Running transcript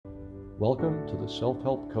Welcome to the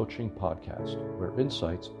Self-Help Coaching Podcast, where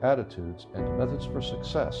insights, attitudes, and methods for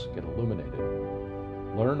success get illuminated.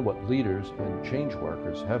 Learn what leaders and change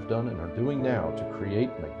workers have done and are doing now to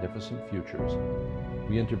create magnificent futures.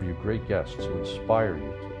 We interview great guests who inspire you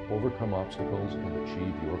to overcome obstacles and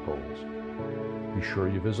achieve your goals. Be sure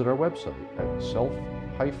you visit our website at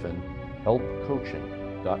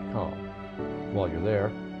self-helpcoaching.com. While you're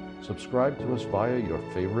there, subscribe to us via your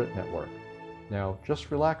favorite network. Now,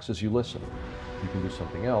 just relax as you listen. You can do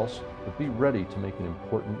something else, but be ready to make an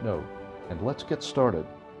important note. And let's get started.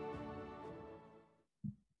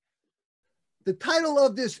 The title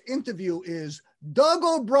of this interview is Doug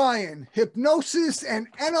O'Brien, Hypnosis and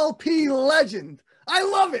NLP Legend. I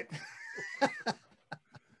love it.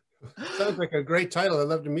 Sounds like a great title. I'd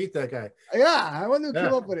love to meet that guy. Yeah, I wanted to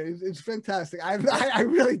come up with it. It's fantastic. I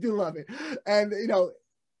really do love it. And, you know,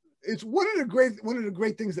 it's one of the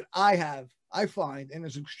great things that I find, and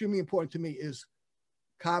it's extremely important to me, is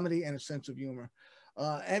comedy and a sense of humor.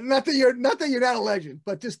 And not that you're not a legend,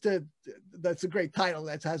 but just that's a great title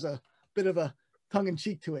that has a bit of a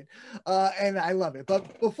tongue-in-cheek to it. And I love it.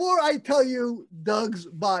 But before I tell you Doug's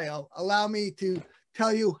bio, allow me to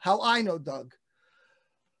tell you how I know Doug.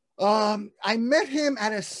 I met him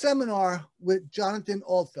at a seminar with Jonathan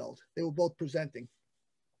Altfeld. They were both presenting.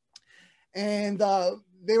 And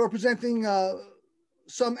they were presenting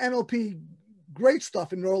some NLP great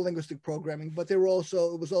stuff in neuro-linguistic programming, but it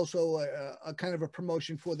was also a kind of a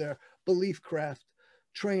promotion for their belief craft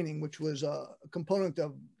training, which was a component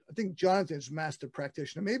of, I think, Jonathan's master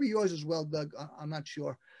practitioner, maybe yours as well, Doug, I'm not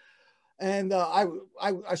sure. And I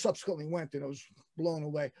subsequently went and I was blown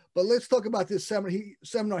away. But let's talk about this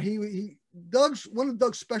seminar. One of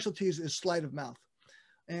Doug's specialties is sleight of mouth.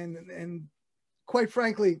 And quite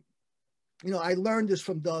frankly, you know, I learned this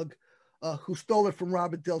from Doug, who stole it from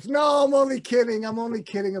Robert Dills. No, I'm only kidding. I'm only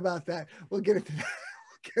kidding about that. We'll get into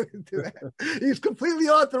that. He's completely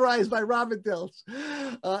authorized by Robert Dills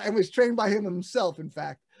and was trained by him himself, in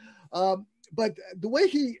fact. But the way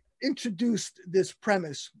he introduced this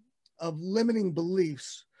premise of limiting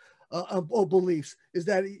beliefs, is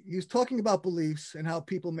that he's talking about beliefs and how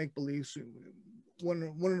people make beliefs.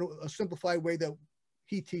 A simplified way that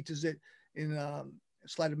he teaches it in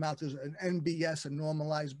sleight of mouth is an NBS, a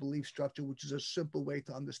normalized belief structure, which is a simple way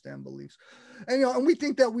to understand beliefs. And, you know, and we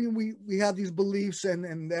think that we have these beliefs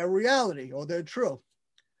and they're reality or they're true.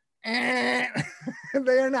 And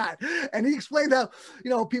they are not. And he explained how, you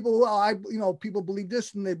know, people believe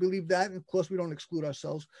this and they believe that. And of course, we don't exclude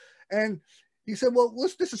ourselves. And he said, well,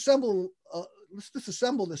 let's disassemble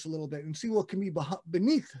this a little bit and see what can be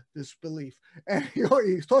beneath this belief. And he's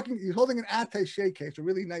holding an attaché case, a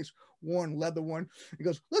really nice worn leather one. He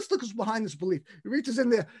goes, let's look what's behind this belief. He reaches in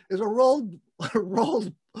there. There's a rolled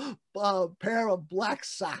pair of black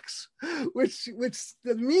socks, which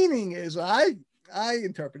the meaning is, I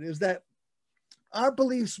interpret it, is that our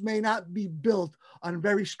beliefs may not be built on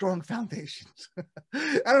very strong foundations.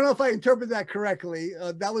 I don't know if I interpret that correctly.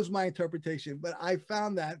 That was my interpretation, but I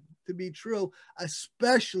found that to be true,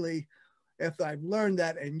 especially after I've learned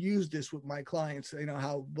that and used this with my clients. You know,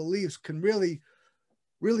 how beliefs can really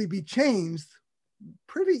be changed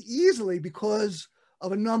pretty easily because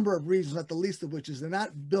of a number of reasons, not the least of which is they're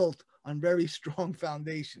not built on very strong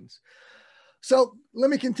foundations. So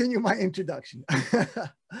let me continue my introduction.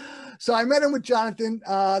 So I met him with Jonathan.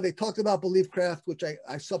 They talked about belief craft, which I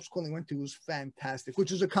subsequently went to. It was fantastic,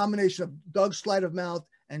 which is a combination of Doug's sleight of mouth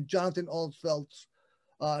and Jonathan Altfeld's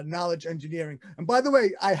knowledge engineering. And by the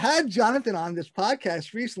way, I had Jonathan on this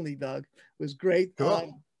podcast recently, Doug. It was great.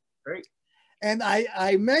 Cool. Great. And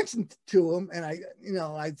I mentioned to him, and I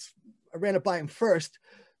ran it by him first,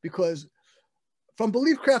 because from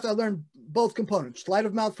belief craft, I learned both components: sleight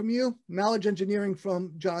of mouth from you, knowledge engineering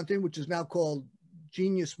from Jonathan, which is now called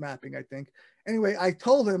genius mapping, I think. Anyway, I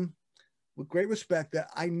told him with great respect that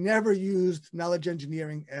I never used knowledge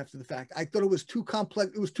engineering after the fact. I thought it was too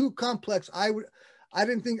complex. It was too complex. I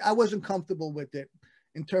wasn't comfortable with it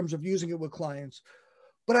in terms of using it with clients.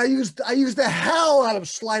 But I used the hell out of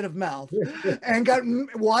sleight of mouth and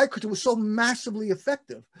why? Because it was so massively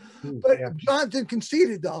effective. But yeah. Jonathan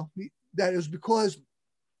conceded, though, that it was because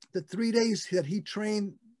the 3 days that he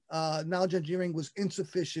trained knowledge engineering was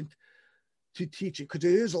insufficient to teach it, because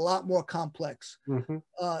it is a lot more complex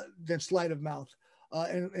than sleight of mouth,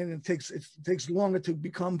 and it takes longer to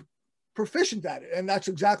become proficient at it. And that's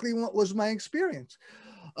exactly what was my experience.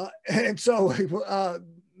 And so,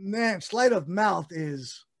 man, sleight of mouth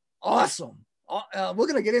is awesome. We're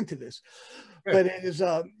going to get into this, but it is,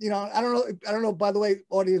 you know, I don't know, by the way,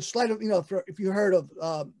 audience, sleight of, you know, if you heard of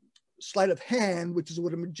sleight of hand, which is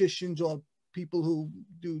what a magicians or people who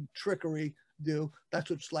do trickery do. That's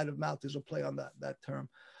what sleight of mouth is, a play on that term.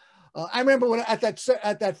 I remember when at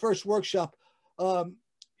that first workshop,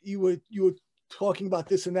 you were talking about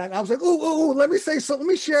this and that, and I was like, oh, let me say something.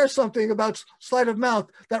 Let me share something about sleight of mouth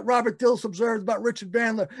that Robert Dills observed about Richard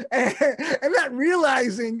Bandler, and not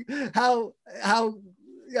realizing how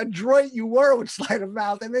adroit you were with sleight of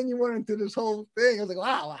mouth, and then you went into this whole thing. I was like,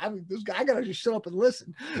 wow, this guy, I gotta just shut up and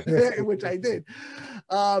listen, which I did.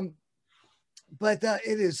 But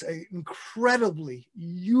it is an incredibly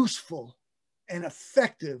useful and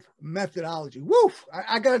effective methodology. Woof!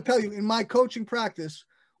 I got to tell you, in my coaching practice,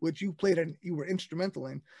 which you were instrumental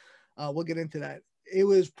in, we'll get into that. It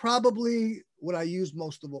was probably what I used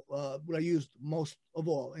most of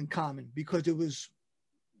all in common, because it was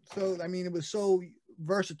so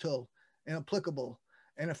versatile and applicable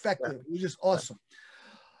and effective. It was just awesome.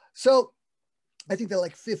 So I think there are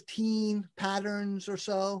like 15 patterns or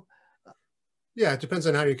so. Yeah, it depends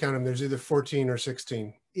on how you count them. There's either 14 or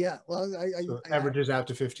 16. Yeah, well, So averages out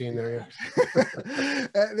to 15 there. Yeah.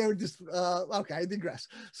 They were just okay. I digress.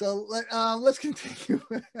 So let's continue.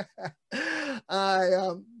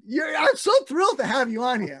 I'm so thrilled to have you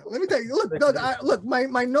on here. Let me tell you. Look, Doug. Look,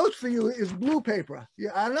 my notes for you is blue paper.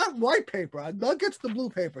 Yeah, I'm not white paper. Doug gets the blue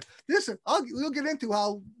paper. Listen, we'll get into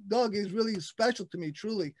how Doug is really special to me,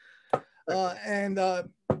 truly, and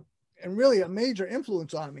really a major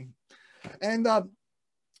influence on me. And but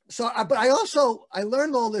I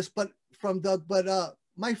learned all this, from Doug. But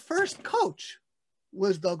my first coach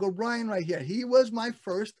was Doug O'Brien right here. He was my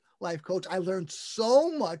first life coach. I learned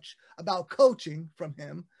so much about coaching from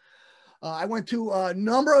him. I went to a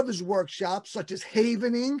number of his workshops, such as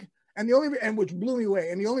Havening, and which blew me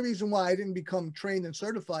away. And the only reason why I didn't become trained and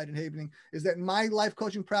certified in Havening is that in my life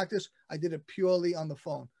coaching practice, I did it purely on the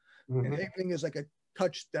phone. Mm-hmm. And Havening is like a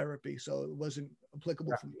touch therapy, so it wasn't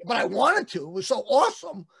applicable for me. But I wanted to. It was so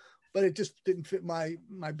awesome, but it just didn't fit my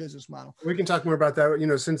business model. We can talk more about that.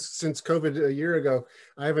 Since COVID a year ago,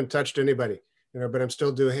 I haven't touched anybody. But I'm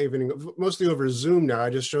still doing Havening mostly over Zoom now. I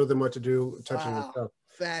just show them what to do, touching the stuff.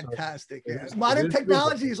 Fantastic. So, yeah. Modern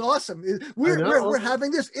technology is awesome. We're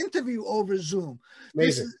having this interview over Zoom.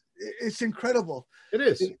 Amazing. It's incredible. It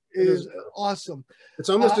is. It is awesome. It's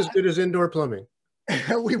almost as good as indoor plumbing.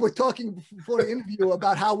 We were talking before the interview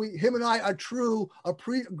about how him and I are true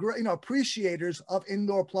appreciators of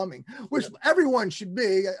indoor plumbing, which everyone should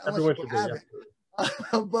be. Everyone should be.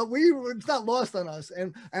 But it's not lost on us.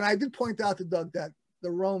 And I did point out to Doug that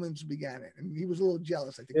the Romans began it, and he was a little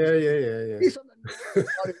jealous, I think. Yeah. He's from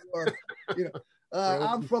the North,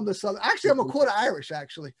 I'm from the South. Actually, I'm a quarter Irish,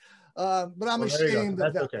 actually. But I'm ashamed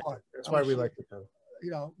of that part. That's why we like to come.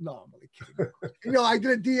 No, I'm only kidding. I did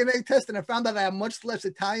a DNA test and I found that I am much less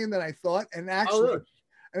Italian than I thought. And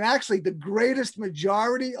actually, the greatest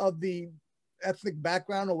majority of the ethnic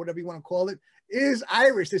background, or whatever you want to call it, is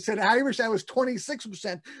Irish. They said Irish, I was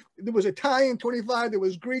 26%. There was Italian 25. There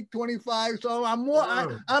was Greek 25. So I'm more.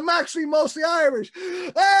 I'm actually mostly Irish.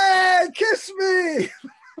 Hey, kiss me.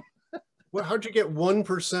 Well, how'd you get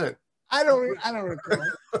 1%? I don't recall.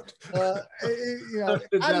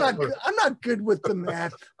 I'm not good with the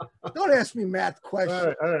math. Don't ask me math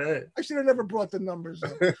questions. All right. I should have never brought the numbers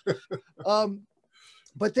up.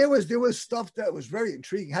 But there was stuff that was very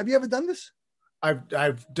intriguing. Have you ever done this?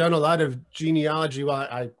 I've done a lot of genealogy. Well,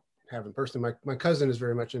 I haven't personally. My cousin is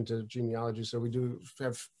very much into genealogy, so we do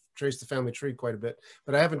have traced the family tree quite a bit.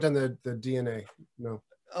 But I haven't done the DNA. No.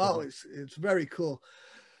 Oh, it's very cool.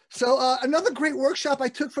 So another great workshop I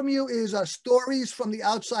took from you is Stories from the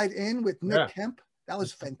Outside In with Nick Kemp. That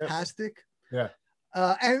was fantastic. Yeah.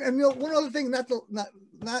 And one other thing, not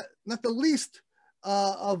the least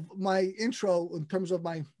of my intro in terms of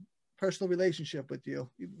my personal relationship with you,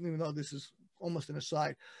 even though this is almost an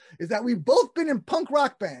aside, is that we've both been in punk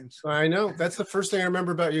rock bands. I know. That's the first thing I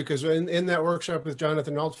remember about you, because in that workshop with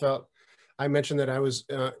Jonathan Altfeld, I mentioned that I was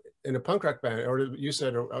in a punk rock band, or you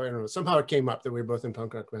said, or I don't know, somehow it came up that we were both in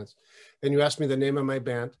punk rock bands. And you asked me the name of my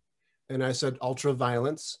band, and I said Ultra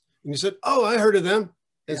Violence. And you said, oh, I heard of them.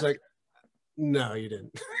 It's like, no, you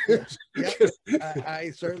didn't.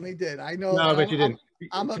 I certainly did. I know. No, but you didn't.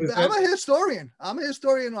 I'm a historian. I'm a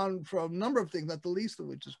historian for a number of things, not the least of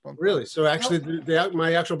which is punk rock. Really? So actually,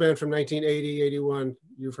 my actual band from 1980, 81,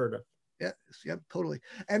 you've heard of. Yeah, totally.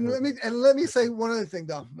 And let me say one other thing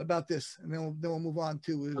though about this, and then we'll move on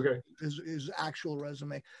to his actual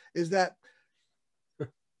resume. Is that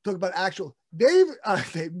talk about actual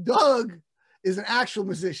Doug is an actual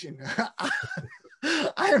musician.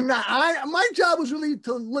 I am not. My job was really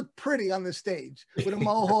to look pretty on the stage with a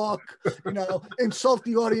mohawk, insult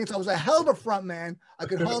the audience. I was a hell of a front man. I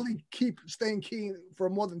could hardly keep staying keen for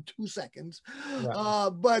more than 2 seconds. Yeah.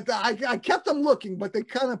 But I kept them looking, but they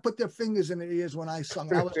kind of put their fingers in their ears when I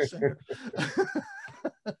sung. I was a singer.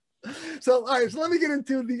 So, all right. So let me get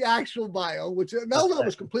into the actual bio, which that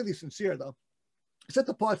was completely sincere, though. Except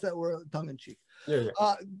the parts that were tongue in cheek. Yeah.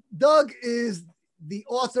 Doug is the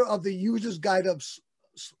author of the User's Guide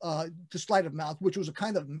to Sleight of Mouth, which was a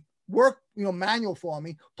kind of work, manual for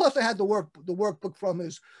me. Plus, I had the workbook from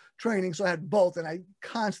his training, so I had both, and I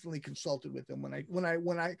constantly consulted with him when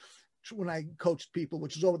I coached people,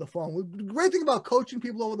 which is over the phone. The great thing about coaching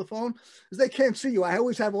people over the phone is they can't see you. I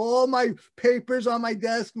always have all my papers on my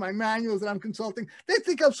desk, my manuals that I'm consulting. They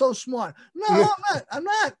think I'm so smart. No, I'm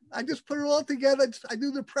not. I just put it all together. I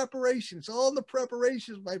do the preparation. It's all the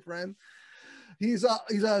preparations, my friend. He's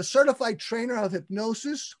a certified trainer of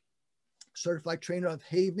hypnosis, certified trainer of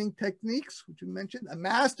Having techniques, which you mentioned, a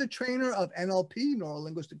master trainer of NLP,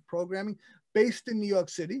 neuro-linguistic programming, based in New York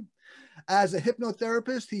City. As a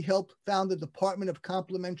hypnotherapist, he helped found the Department of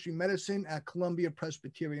Complementary Medicine at Columbia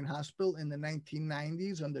Presbyterian Hospital in the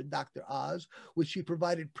 1990s under Dr. Oz, which he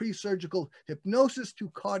provided pre-surgical hypnosis to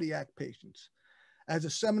cardiac patients. As a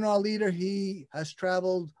seminar leader, he has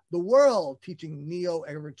traveled the world teaching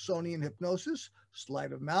neo-Ericksonian hypnosis,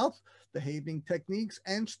 sleight of mouth, the Having techniques,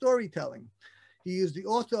 and storytelling. He is the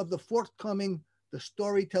author of the forthcoming The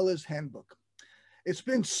Storyteller's Handbook. It's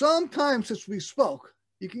been some time since we spoke.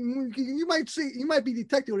 You might be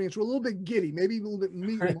detecting audience. We're a little bit giddy, maybe a little bit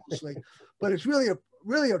meat mostly, but it's really a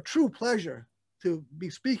true pleasure to be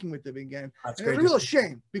speaking with him again. It's a real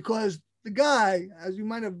shame because the guy, as you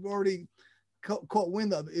might have already caught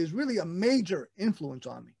wind of, is really a major influence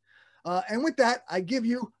on me. And with that, I give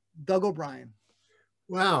you Doug O'Brien.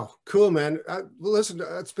 Wow, cool, man. Listen,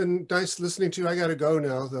 it's been nice listening to you. I got to go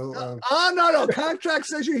now, though. No. Contract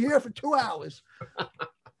says you're here for 2 hours.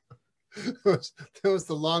 That was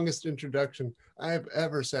the longest introduction I've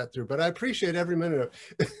ever sat through, but I appreciate every minute of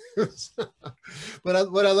it.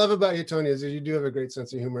 But what I love about you, Tony, is that you do have a great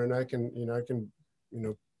sense of humor, and I can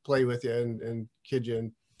play with you and kid you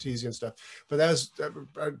and tease you and stuff. But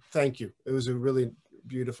thank you. It was a really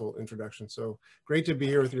beautiful introduction. So great to be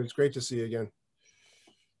here with you. It's great to see you again.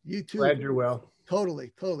 You too. Glad you're well.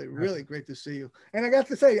 Totally. Really great to see you. And I got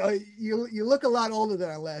to say, you look a lot older than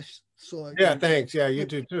I last saw. Yeah, thanks. Yeah, you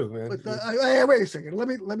do too, man. But hey, wait a second. Let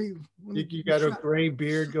me. You got a gray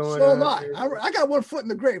beard going. So am I. I got 1 foot in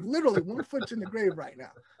the grave. Literally, 1 foot's in the grave right now.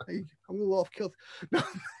 I'm a little off kilter. No.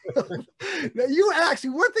 Now, you actually,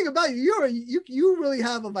 one thing about you, you really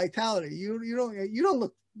have a vitality. You don't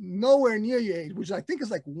look nowhere near your age, which I think is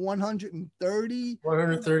like 130.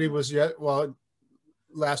 130 was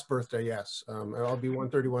last birthday, yes. I'll be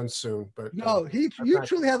 131 soon, but no, you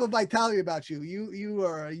truly have a vitality about you. You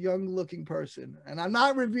are a young looking person, and I'm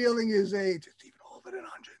not revealing his age. It's even older than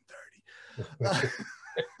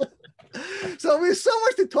 130. So there's so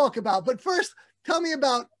much to talk about, but first tell me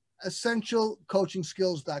about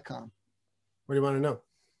essentialcoachingskills.com. What do you want to know?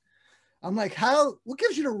 I'm like, what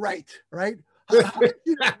gives you the right? Who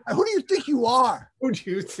do you think you are? Who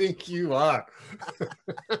do you think you are?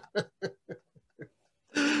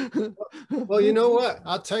 Well, you know what?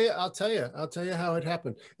 I'll tell you how it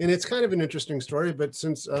happened. And it's kind of an interesting story, but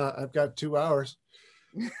since I've got 2 hours,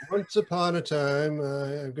 once upon a time,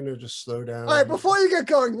 I'm going to just slow down. All right, before you get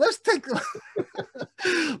going, let's take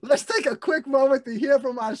a quick moment to hear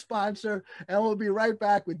from our sponsor, and we'll be right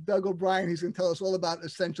back with Doug O'Brien. He's going to tell us all about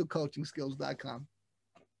essentialcoachingskills.com.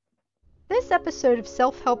 This episode of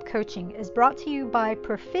Self-Help Coaching is brought to you by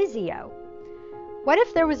Perfizio. What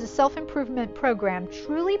if there was a self-improvement program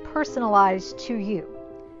truly personalized to you,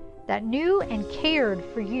 that knew and cared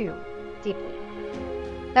for you deeply?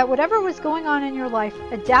 That whatever was going on in your life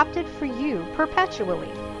adapted for you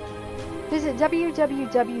perpetually? Visit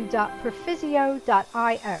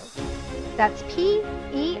www.perfizio.io. That's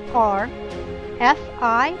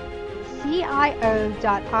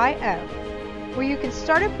PERFICIO.io, where you can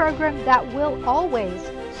start a program that will always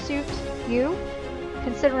suit you,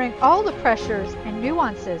 considering all the pressures and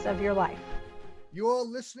nuances of your life. You're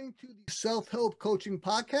listening to the Self-Help Coaching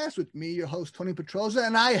Podcast with me, your host, Tony Petroza,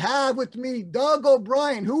 and I have with me Doug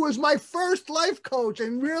O'Brien, who was my first life coach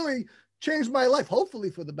and really changed my life, hopefully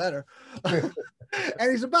for the better. And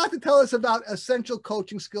he's about to tell us about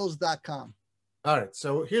essentialcoachingskills.com. All right,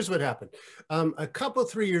 so here's what happened.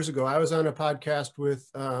 3 years ago, I was on a podcast with,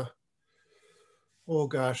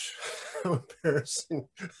 How embarrassing.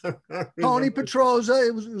 Tony Petroza.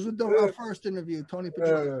 It was our first interview. Tony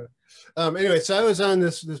Petroza. Anyway, so I was on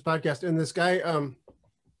this podcast, and this guy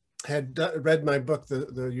had read my book,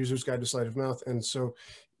 the User's Guide to Sleight of Mouth, and so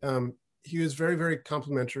he was very, very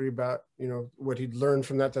complimentary about what he'd learned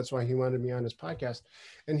from that. That's why he wanted me on his podcast,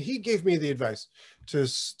 and he gave me the advice to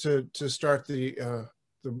start the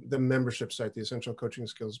membership site, the Essential Coaching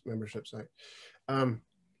Skills membership site.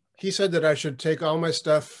 He said that I should take all my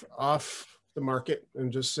stuff off the market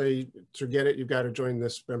and just say, forget it, you've got to join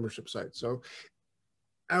this membership site. So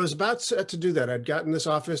I was about set to do that. I'd gotten this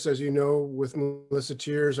office, as you know, with Melissa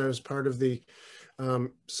Tiers. I was part of the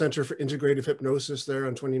Center for Integrative Hypnosis there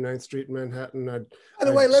on 29th Street in Manhattan. By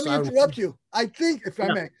the way, let me interrupt you. I think, if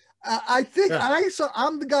I may,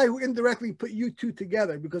 I'm the guy who indirectly put you two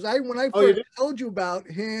together, because when I first told you about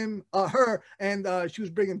her, and she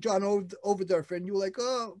was bringing John Overdorf, and you were like,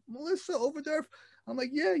 oh, Melissa Overdorf. I'm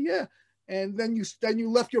like, yeah. And then you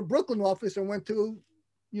left your Brooklyn office and went to,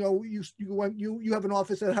 you have an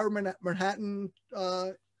office at her Manhattan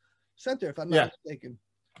Center, if I'm not mistaken.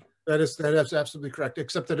 That is absolutely correct,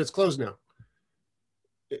 except that it's closed now.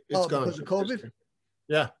 It's gone because of COVID.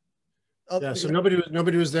 Yeah. Yeah, so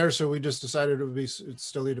nobody was there, so we just decided it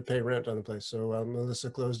still need to pay rent on the place. So Melissa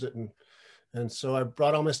closed it, and so I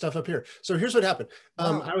brought all my stuff up here. So here's what happened.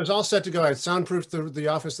 I was all set to go. I had soundproofed the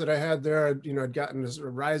office that I had there. I'd gotten this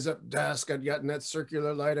rise up desk. I'd gotten that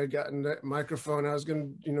circular light. I'd gotten that microphone. I was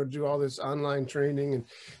going to do all this online training, and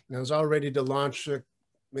I was all ready to launch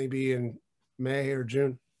maybe in May or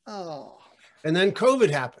June. Oh. And then COVID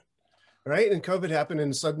happened, right? And COVID happened,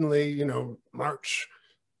 and suddenly, March.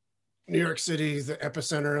 New York City, the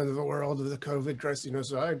epicenter of the world of the COVID crisis,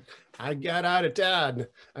 so I got out of town.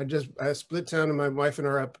 I split town, and my wife and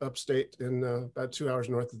I are upstate in about 2 hours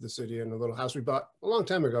north of the city in a little house we bought a long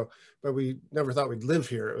time ago, but we never thought we'd live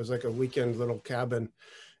here. It was like a weekend little cabin,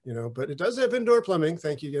 but it does have indoor plumbing.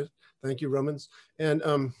 Thank you, Romans.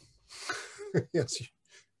 And yes,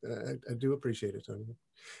 I do appreciate it, Tony.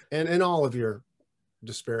 And all of your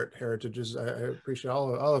disparate heritages. I appreciate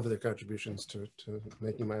all of their contributions to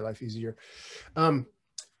making my life easier. But,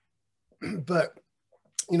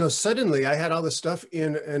 suddenly I had all this stuff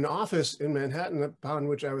in an office in Manhattan upon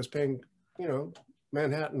which I was paying,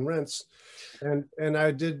 Manhattan rents. And I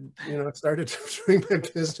did, started doing my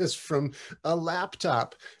business from a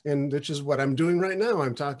laptop, and which is what I'm doing right now.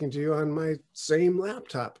 I'm talking to you on my same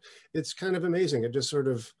laptop. It's kind of amazing. It just sort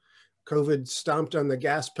of, COVID stomped on the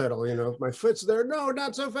gas pedal, my foot's there. No,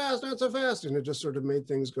 not so fast, not so fast. And it just sort of made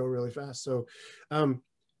things go really fast. So the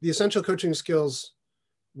Essential Coaching Skills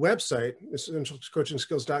website,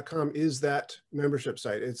 essentialcoachingskills.com, is that membership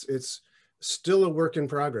site. It's still a work in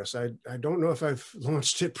progress. I don't know if I've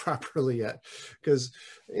launched it properly yet, because,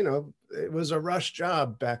 it was a rush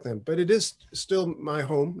job back then, but it is still my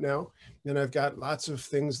home now. And I've got lots of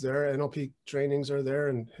things there. NLP trainings are there,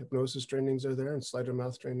 and hypnosis trainings are there, and sleight of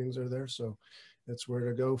mouth trainings are there. So that's where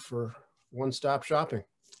to go for one-stop shopping.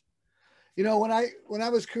 When I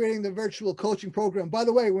was creating the virtual coaching program, by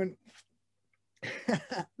the way,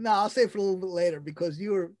 I'll say it for a little bit later, because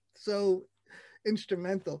you were so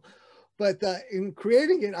instrumental. But in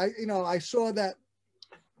creating it, I saw that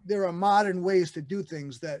there are modern ways to do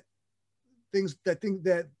things that things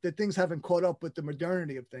haven't caught up with the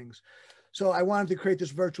modernity of things. So I wanted to create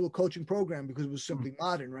this virtual coaching program because it was simply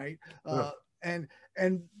modern, right? And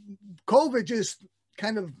COVID just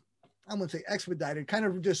kind of, I wouldn't say expedited, kind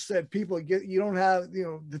of just said, people, you don't have,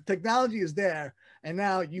 the technology is there, and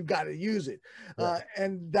now you've got to use it.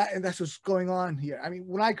 And that's what's going on here. I mean,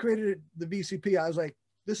 when I created the VCP, I was like,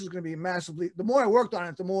 this is going to be massively, the more I worked on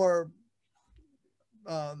it, the more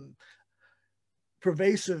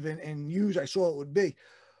pervasive and used I saw it would be.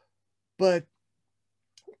 But,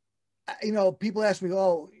 people ask me,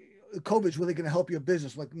 oh, COVID's really going to help your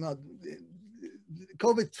business. Like, no,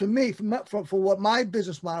 COVID, to me, for what my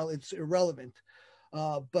business model, it's irrelevant.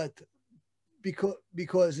 But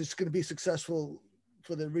because it's going to be successful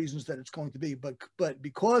for the reasons that it's going to be. But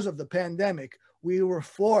because of the pandemic, we were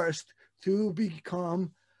forced to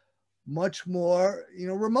become much more,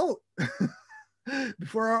 remote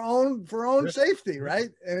for our own safety, right?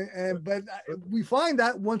 But we find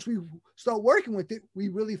that once we start working with it, we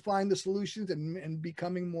really find the solutions and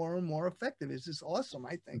becoming more and more effective. It's just awesome,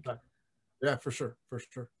 I think. Yeah, for sure.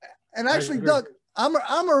 And actually, Doug,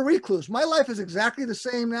 I'm a recluse. My life is exactly the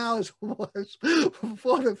same now as it was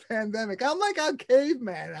before the pandemic. I'm like a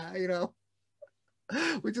caveman,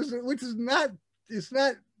 which is not, it's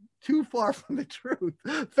not too far from the truth.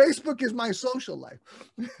 Facebook is my social life.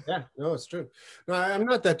 Yeah, no, it's true. No, I'm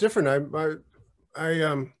not that different.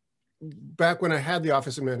 back when I had the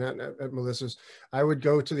office in Manhattan at Melissa's, I would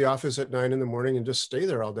go to the office at 9 in the morning and just stay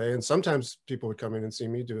there all day. And sometimes people would come in and see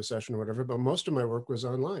me, do a session or whatever, but most of my work was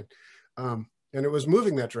online. And it was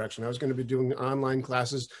moving that direction. I was going to be doing online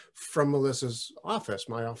classes from Melissa's office,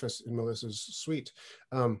 my office in Melissa's suite.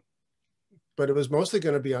 But it was mostly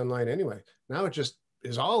going to be online anyway. Now it just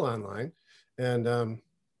is all online. And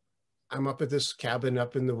I'm up at this cabin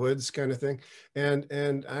up in the woods kind of thing.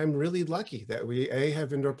 And I'm really lucky that we, A,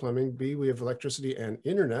 have indoor plumbing, B, we have electricity and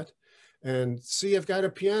internet, and C, I've got a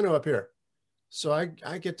piano up here. So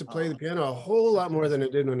I get to play the piano a whole lot more than I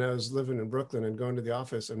did when I was living in Brooklyn and going to the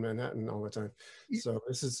office in Manhattan all the time. So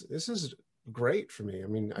this is great for me. I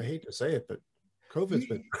mean, I hate to say it, but COVID's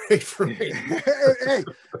been great for me.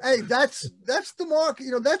 hey, that's the mark.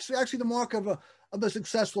 You know, that's actually the mark of a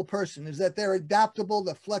successful person, is that they're adaptable,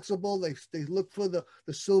 they're flexible, they look for the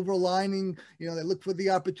silver lining. You know, they look for the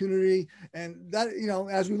opportunity, and that, you know,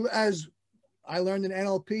 as I learned in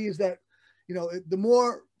NLP, is that, you know, the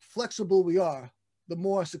more flexible we are, the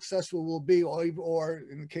more successful we'll be, or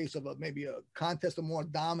in the case of maybe a contest, the more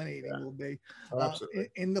dominating we'll be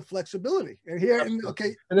in the flexibility. And here, and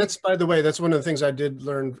that's, by the way, that's one of the things I did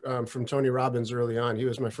learn from Tony Robbins early on. He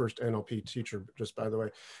was my first NLP teacher, just by the way,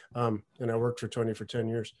 and I worked for Tony for 10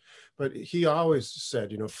 years. But he always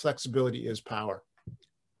said, you know, flexibility is power.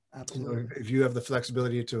 Absolutely. You know, if you have the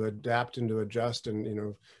flexibility to adapt and to adjust, and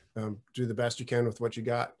you know, do the best you can with what you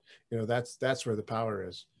got, you know, that's where the power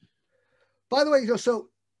is. By the way, so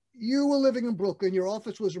you were living in Brooklyn. Your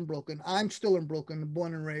office was in Brooklyn. I'm still in Brooklyn,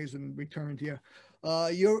 born and raised, and returned here.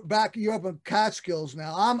 You're up in Catskills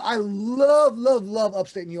now. I love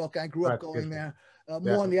upstate New York. I grew up going there,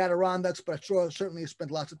 more in the Adirondacks, but I certainly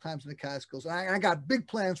spent lots of times in the Catskills. And I got big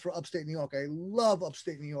plans for upstate New York. I love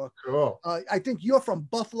upstate New York. Cool. I think you're from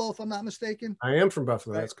Buffalo, if I'm not mistaken. I am from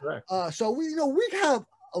Buffalo. Right? That's correct. So we have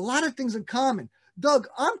a lot of things in common. Doug,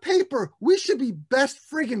 on paper, we should be best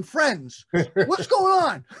friggin' friends. What's going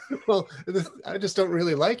on? Well, I just don't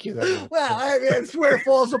really like you that much. Well, that's where it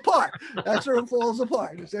falls apart. That's where it falls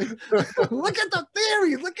apart. Look at the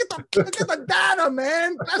theory. Look at the data,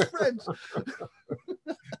 man. Best friends.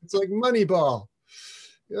 It's like Moneyball.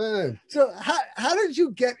 Yeah. So how did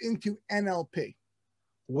you get into NLP?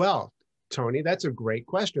 Well, Tony, that's a great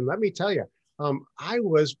question. Let me tell you. I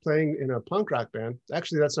was playing in a punk rock band.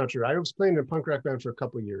 Actually, that's not true. I was playing in a punk rock band for a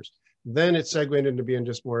couple of years. Then it segued into being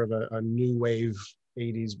just more of a new wave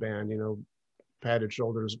 80s band, you know, Padded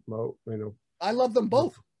Shoulders, you know. I love them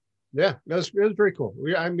both. Yeah, it was very cool.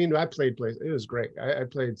 I played plays. It was great. I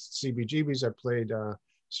played CBGBs. I played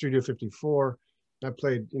Studio 54. I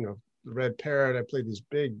played, you know, the Red Parrot. I played these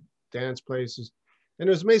big dance places. And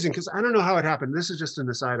it was amazing because I don't know how it happened. This is just an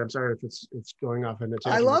aside. I'm sorry if it's going off in a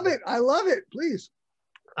tangent. I love it. Please.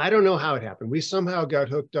 I don't know how it happened. We somehow got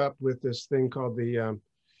hooked up with this thing called we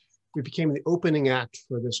became the opening act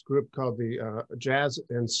for this group called the Jazz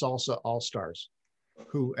and Salsa All-Stars,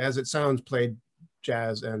 who, as it sounds, played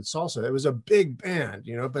jazz and salsa. It was a big band,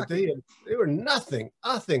 you know, but they were nothing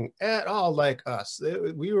at all like us.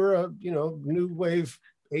 We were a, you know, new wave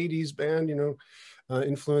 80s band, you know.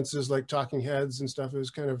 Influences like Talking Heads and stuff. It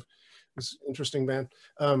was kind of this interesting band.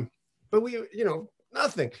 But we, you know,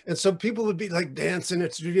 nothing. And so people would be like dancing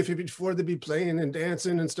at Studio 54, they'd be playing and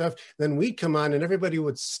dancing and stuff. Then we'd come on and everybody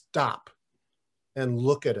would stop and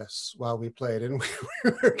look at us while we played. And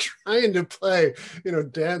we were trying to play, you know,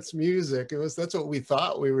 dance music. That's what we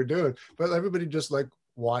thought we were doing. But everybody just like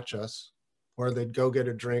watch us, or they'd go get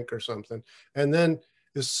a drink or something. And then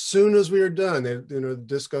as soon as we were done, you know, the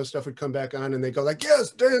disco stuff would come back on and they go like,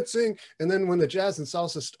 yes, dancing. And then when the Jazz and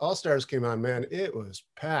Salsa All-Stars came on, man, it was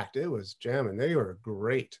packed. It was jamming. They were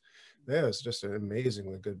great. That was just an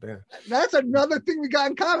amazingly good band. That's another thing we got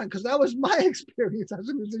in common, because that was my experience as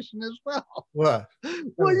a musician as well. What?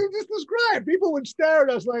 Well, you just described. People would stare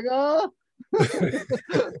at us like,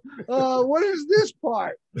 what is this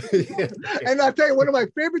part? Yeah. And I'll tell you, one of my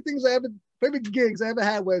favorite gigs I ever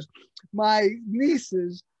had was my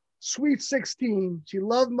niece's Sweet 16. She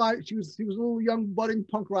was a little young budding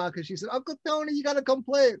punk rocker. She said, Uncle Tony, you got to come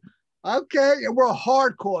play it. Okay. And we're a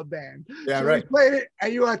hardcore band. Yeah, so right. We played it,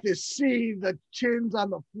 and you had to see the chins on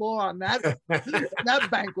the floor on that, that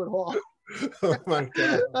banquet hall. Oh my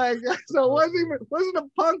God. So it wasn't a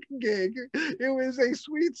punk gig. It was a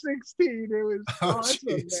Sweet 16. It was awesome,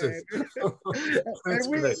 Jesus.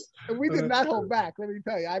 man. and we did not hold back. Let me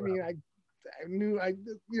tell you. I mean, I knew,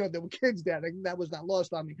 you know, there were kids there. That was not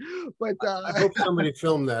lost on me. But I hope somebody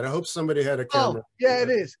filmed that. I hope somebody had a camera. Oh, yeah, it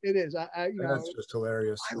is. It is. That's just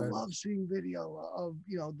hilarious. I love seeing video of,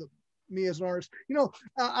 you know, me as an artist. You know,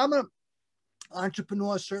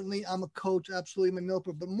 entrepreneur. Certainly, I'm a coach. Absolutely, I'm a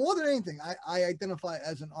helper. But more than anything, I identify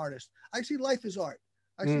as an artist. I see life as art.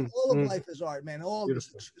 I see all of life as art, man. All of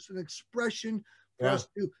this, it's an expression for us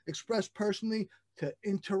to express personally, to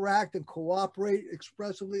interact and cooperate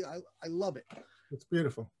expressively. I love it. It's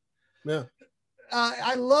beautiful. Yeah.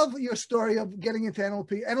 I love your story of getting into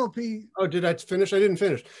NLP. NLP. Oh, did I finish? I didn't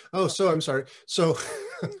finish. Oh, so I'm sorry. So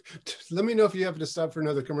let me know if you have to stop for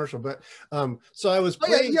another commercial. But so I was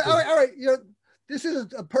playing. All right. This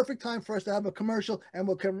is a perfect time for us to have a commercial, and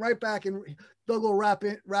we'll come right back, and Doug will wrap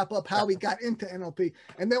up how we got into NLP,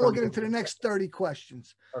 and then we'll get into the next 30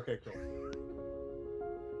 questions. Okay, cool.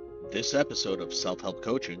 This episode of Self-Help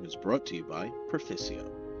Coaching is brought to you by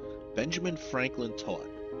Proficio. Benjamin Franklin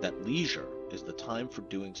taught that leisure is the time for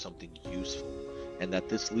doing something useful, and that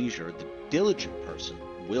this leisure the diligent person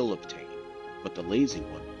will obtain, but the lazy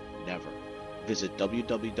one never. Visit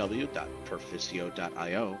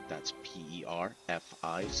www.perficio.io, that's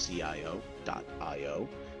PERFICIO.io,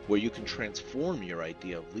 where you can transform your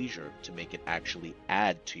idea of leisure to make it actually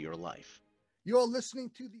add to your life. You're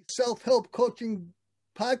listening to the Self-Help Coaching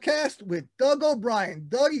Podcast with Doug O'Brien.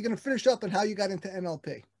 Doug, you're going to finish up on how you got into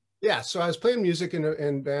NLP. Yeah, so I was playing music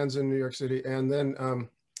in bands in New York City, and then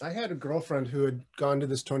I had a girlfriend who had gone to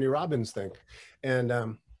this Tony Robbins thing,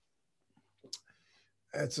 and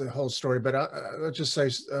it's a whole story, but I'll just say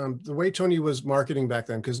the way Tony was marketing back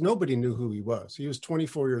then, because nobody knew who he was. He was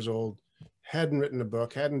 24 years old, hadn't written a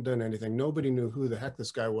book, hadn't done anything. Nobody knew who the heck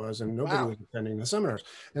this guy was, and nobody was attending the seminars.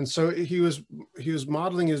 And so he was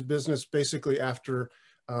modeling his business basically after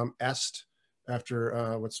EST,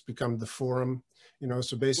 after what's become the Forum. You know,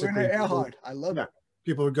 so basically, Werner Erhard. I love it.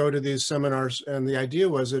 People would go to these seminars, and the idea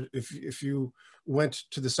was that if you went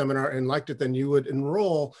to the seminar and liked it, then you would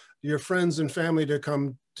enroll your friends and family to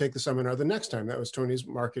come take the seminar the next time. That was Tony's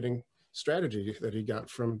marketing strategy that he got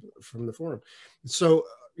from the Forum. So,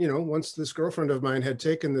 you know, once this girlfriend of mine had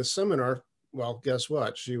taken this seminar, well, guess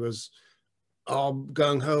what? She was all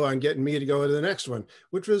gung-ho on getting me to go to the next one,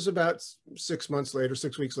 which was about 6 weeks later.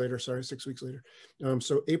 So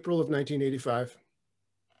April of 1985.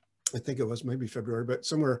 I think it was maybe February, but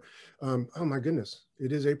somewhere, oh my goodness,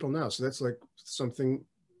 it is April now. So that's like something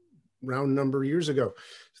round number years ago,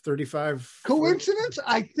 35. Coincidence? 40.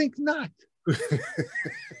 I think not.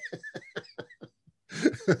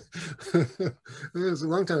 It was a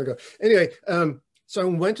long time ago. Anyway, so I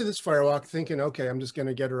went to this firewalk thinking, okay, I'm just going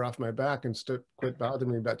to get her off my back and quit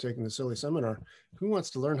bothering me about taking the silly seminar. Who wants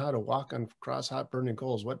to learn how to walk on cross hot burning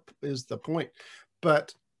coals? What is the point?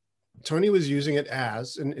 But Tony was using it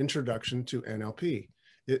as an introduction to NLP.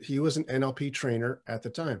 He was an NLP trainer at the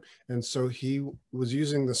time. And so he was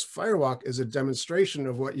using this firewalk as a demonstration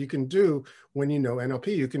of what you can do when you know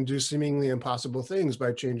NLP. You can do seemingly impossible things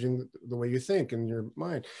by changing the way you think in your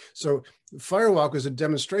mind. So firewalk was a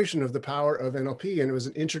demonstration of the power of NLP, and it was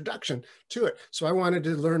an introduction to it. So I wanted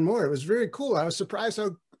to learn more. It was very cool. I was surprised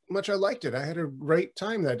how much I liked it. I had a great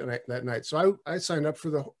time that night. So I signed up for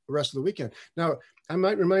the rest of the weekend. Now, I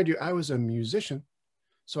might remind you, I was a musician,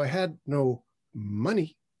 so I had no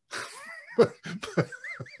money. but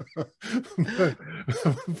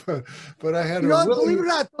I had believe it or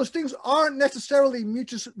not, those things aren't necessarily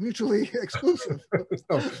mutually exclusive.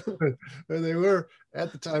 No, they were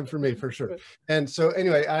at the time for me, for sure. And so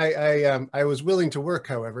anyway, I was willing to work,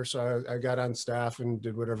 however, so I got on staff and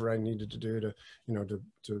did whatever I needed to do to, you know,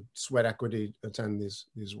 to sweat equity, attend these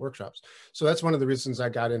workshops. So that's one of the reasons I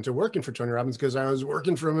got into working for Tony Robbins, because I was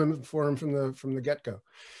working for him from the get-go.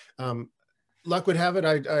 Luck would have it,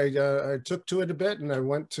 I took to it a bit, and I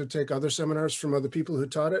went to take other seminars from other people who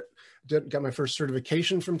taught it. Got my first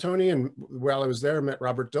certification from Tony, and while I was there, I met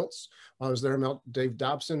Robert Dilts. While I was there, I met Dave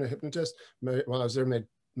Dobson, a hypnotist. While I was there,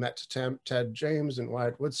 met Ted James and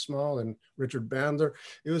Wyatt Woodsmall and Richard Bandler.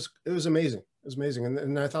 It was amazing. It was amazing,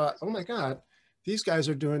 and I thought, oh my God, these guys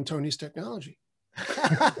are doing Tony's technology.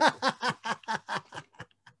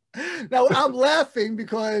 Now I'm laughing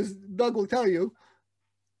because Doug will tell you.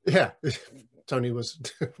 Yeah. Tony was,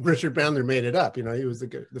 Richard Bandler made it up, you know, he was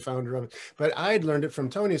the founder of it. But I had learned it from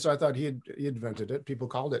Tony, so I thought he invented it. People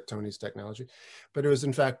called it Tony's technology, but it was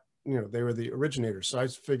in fact, you know, they were the originators. So I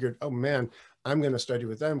figured, oh man, I'm going to study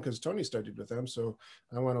with them because Tony studied with them. So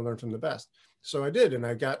I want to learn from the best. So I did, and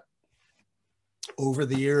I got, over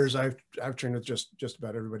the years, I've trained with just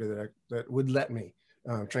about everybody that would let me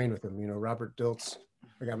train with them. You know, Robert Dilts.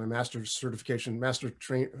 I got my master's certification, master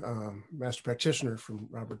practitioner from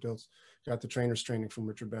Robert Dilts. Got the trainer's training from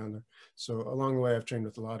Richard Bandler. So along the way, I've trained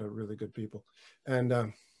with a lot of really good people.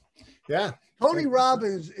 And yeah. Tony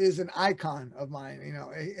Robbins is an icon of mine. You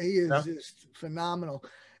know, he is just phenomenal.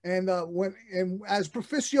 And as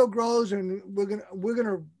Proficio grows, and we're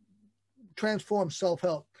gonna transform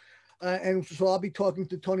self-help, and so I'll be talking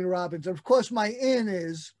to Tony Robbins. And of course, my in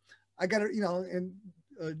is I got to, and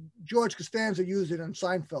George Costanza used it on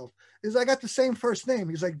Seinfeld. Is I got the same first name.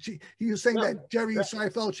 He's like, he was saying that Jerry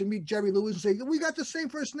Seinfeld should meet Jerry Lewis and say, we got the same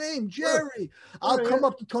first name, Jerry. I'll come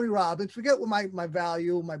up to Tony Robbins, forget what my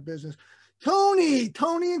value, my business. Tony,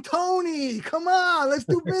 come on, let's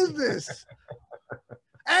do business.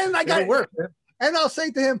 And I got work. And I'll say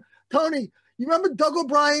to him, Tony, you remember Doug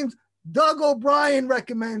O'Brien? Doug O'Brien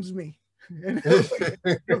recommends me. And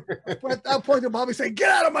at that point, he'll probably say, get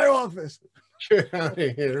out of my office. Get out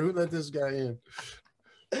of here. Who let this guy in?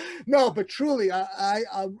 No, but truly,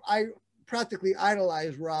 I practically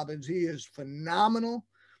idolize Robbins. He is phenomenal.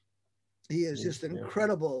 He is just an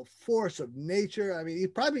incredible force of nature. I mean, he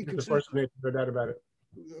probably considered, force of nature, no doubt about it.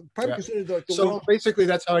 Probably considered the so world. Basically,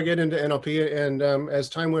 that's how I get into NLP. And as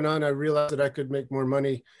time went on, I realized that I could make more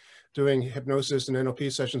money doing hypnosis and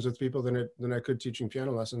NLP sessions with people than I could teaching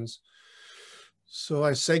piano lessons. So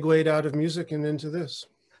I segued out of music and into this.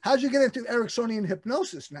 How'd you get into Ericksonian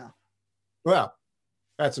hypnosis now? Well,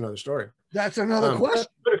 that's another story. That's another question.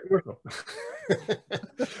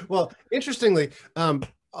 Well, interestingly, a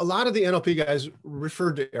lot of the NLP guys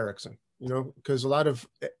referred to Erickson, because a lot of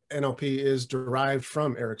NLP is derived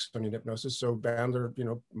from Ericksonian hypnosis. So Bandler,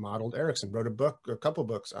 modeled Erickson, wrote a couple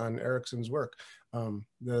books on Erickson's work.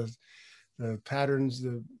 The patterns,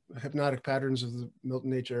 the hypnotic patterns of the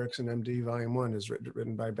Milton H. Erickson, MD, Volume 1 is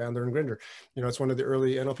written by Bandler and Grinder. It's one of the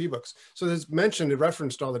early NLP books. So it's mentioned and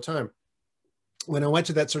referenced all the time. When I went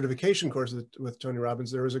to that certification course with Tony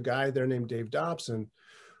Robbins, there was a guy there named Dave Dobson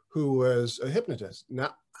who was a hypnotist.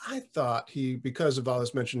 Now, I thought because of all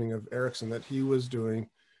this mentioning of Erickson, that he was doing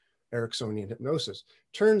Ericksonian hypnosis.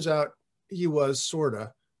 Turns out he was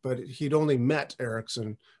sorta, but he'd only met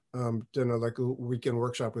Erickson, done a weekend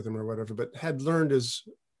workshop with him or whatever, but had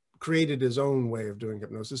created his own way of doing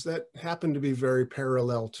hypnosis that happened to be very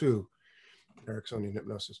parallel to Ericksonian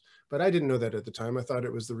hypnosis. But I didn't know that at the time. I thought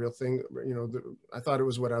it was the real thing. I thought it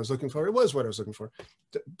was what I was looking for. It was what I was looking for.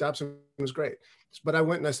 Dobson was great. But I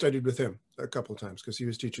went and I studied with him a couple of times because he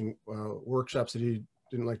was teaching workshops that he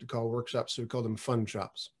didn't like to call workshops, so he called them fun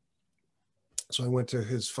shops. So I went to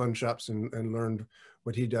his fun shops and learned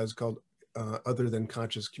what he does called other than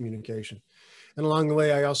conscious communication. And along the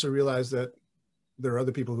way, I also realized that there are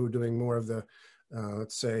other people who are doing more of the,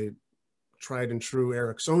 let's say, tried and true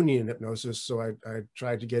Ericksonian hypnosis. So I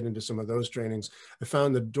tried to get into some of those trainings. I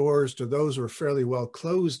found the doors to those were fairly well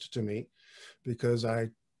closed to me because I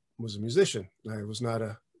was a musician. I was not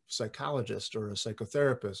a psychologist or a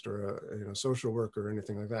psychotherapist or a social worker or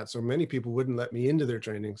anything like that. So many people wouldn't let me into their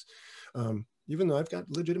trainings, even though I've got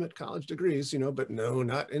legitimate college degrees, but no,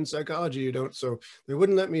 not in psychology, you don't. So they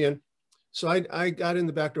wouldn't let me in. So I got in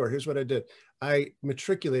the back door. Here's what I did. I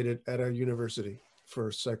matriculated at a university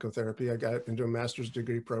for psychotherapy. I got into a master's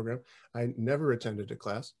degree program. I never attended a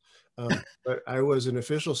class, but I was an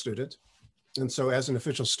official student. And so as an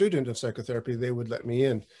official student of psychotherapy, they would let me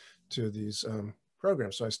in to these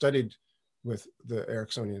programs. So I studied with the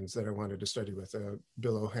Ericksonians that I wanted to study with,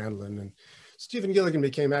 Bill O'Hanlon, and Stephen Gilligan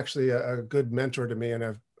became actually a good mentor to me.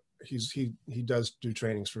 And he does do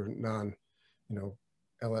trainings for non,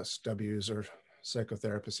 LSWs or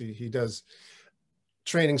psychotherapists. He does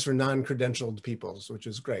trainings for non-credentialed peoples, which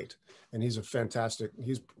is great. And he's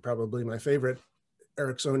probably my favorite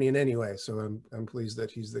Ericksonian anyway. So I'm pleased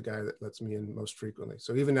that he's the guy that lets me in most frequently.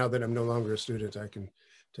 So even now that I'm no longer a student, I can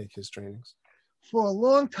take his trainings. For a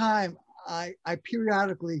long time, I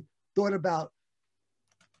periodically thought about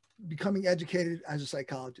becoming educated as a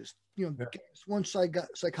psychologist, one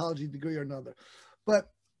psychology degree or another. But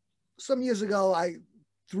some years ago, I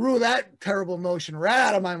threw that terrible notion right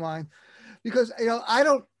out of my mind because,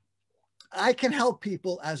 I can help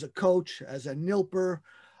people as a coach, as a NLPer,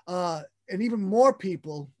 and even more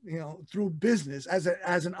people, through business as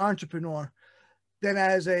an entrepreneur than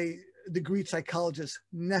as a degreed psychologist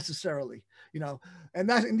necessarily, and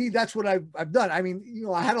that's what I've done. I mean,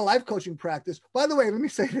 I had a life coaching practice. By the way, let me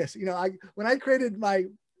say this, when I created my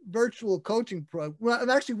virtual coaching program,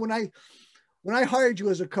 when I hired you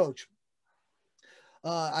as a coach,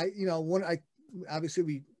 obviously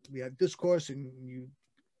we had discourse and you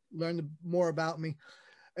learned more about me.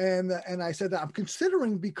 And I said that I'm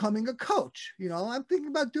considering becoming a coach. I'm thinking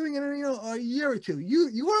about doing it in a year or two.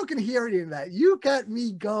 You weren't going to hear any of that. You got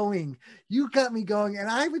me going. And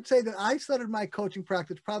I would say that I started my coaching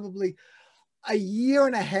practice probably a year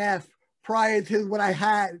and a half prior to when I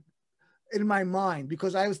had in my mind,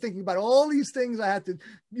 because I was thinking about all these things I had to,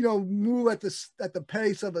 move at the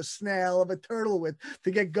pace of a snail, of a turtle with,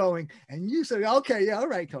 to get going. And you said, okay, yeah, all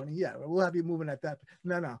right, Tony, yeah, we'll have you moving at that.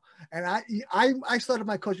 No. And I started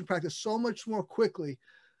my coaching practice so much more quickly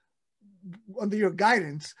under your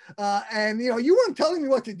guidance. And you weren't telling me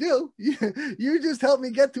what to do. You just helped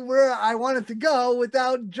me get to where I wanted to go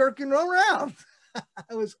without jerking around.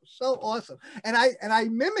 It was so awesome. And I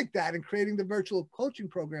mimicked that in creating the virtual coaching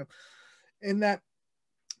program, in that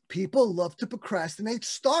people love to procrastinate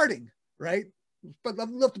starting, right? But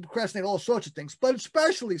love to procrastinate all sorts of things, but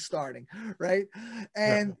especially starting, right?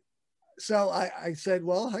 And so I said,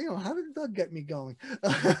 well, how did Doug get me going?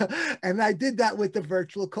 And I did that with the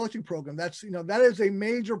virtual coaching program. That's, that is a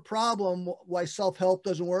major problem why self-help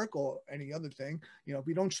doesn't work, or any other thing, if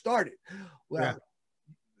you don't start it. Well,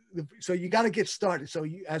 so you got to get started. So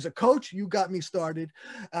as a coach, you got me started.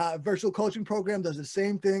 Virtual coaching program does the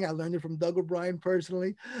same thing. I learned it from Doug O'Brien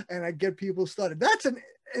personally, and I get people started. That's an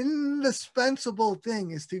indispensable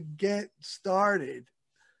thing, is to get started.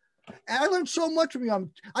 And I learned so much from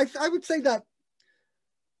you. I would say that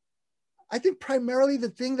I think primarily the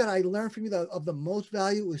thing that I learned from you of the most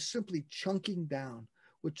value is simply chunking down,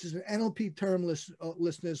 which is an NLP term,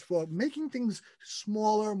 listeners, for making things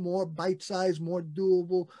smaller, more bite-sized, more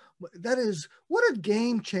doable. That is, what a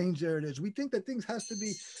game changer it is. We think that things has to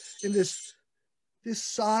be in this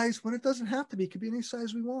size, when it doesn't have to be. It could be any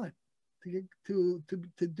size we want to do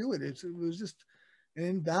it. It was just an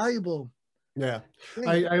invaluable. Yeah,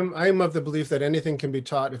 I'm of the belief that anything can be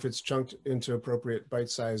taught if it's chunked into appropriate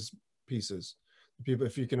bite-sized pieces. People,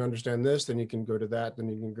 if you can understand this, then you can go to that, then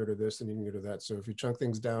you can go to this, then you can go to that. So if you chunk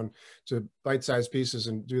things down to bite-sized pieces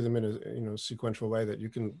and do them in a sequential way, that you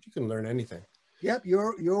can learn anything. Yep,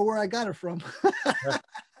 you're where I got it from.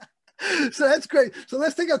 So that's great. So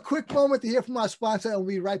let's take a quick moment to hear from our sponsor, and we'll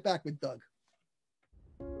be right back with Doug.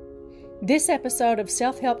 This episode of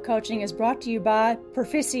Self-Help Coaching is brought to you by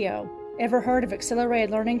Proficio. Ever heard of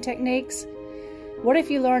accelerated learning techniques? What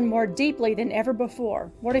if you learned more deeply than ever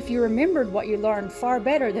before? What if you remembered what you learned far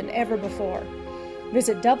better than ever before?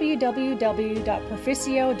 Visit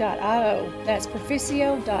www.proficio.io. That's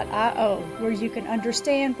proficio.io, where you can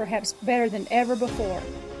understand perhaps better than ever before.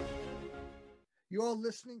 You're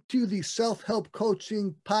listening to the Self-Help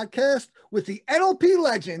Coaching Podcast with the NLP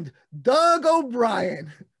legend, Doug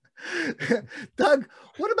O'Brien. Doug,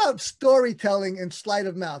 what about storytelling and sleight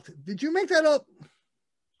of mouth? Did you make that up?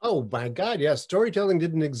 Oh my God, yes. Storytelling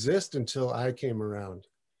didn't exist until I came around.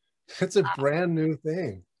 It's a brand new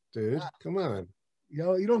thing, dude. Come on.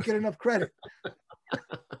 You don't get enough credit.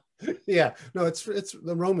 Yeah, no, it's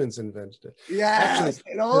the Romans invented it. Yeah, actually,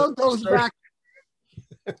 it all goes back.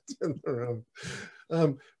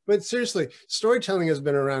 But seriously, storytelling has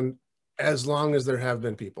been around as long as there have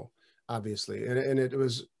been people, obviously, and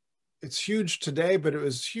it's huge today, but it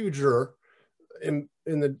was huger in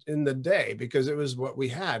the day, because it was what we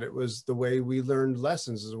had. It was the way we learned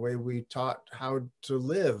lessons, the way we taught how to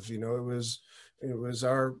live. It was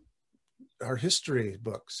our history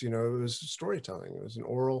books. It was storytelling. It was an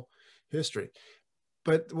oral history.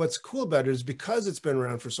 But what's cool about it is, because it's been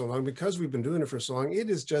around for so long, because we've been doing it for so long, it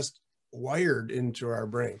is just wired into our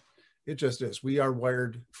brain. It just is. We are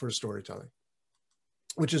wired for storytelling,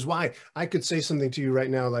 which is why I could say something to you right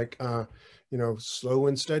now, like, slow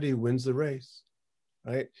and steady wins the race,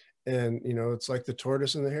 right? And, it's like the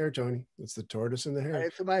tortoise and the hare, Tony. It's the tortoise and the hare.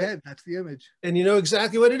 Right to my head. That's the image. And you know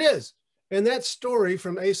exactly what it is. And that story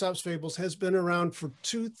from Aesop's Fables has been around for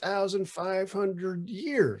 2,500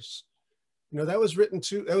 years. That was written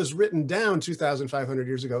down 2,500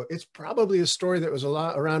 years ago. It's probably a story that was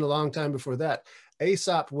around a long time before that.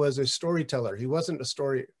 Aesop was a storyteller. He wasn't a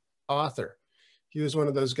story author. He was one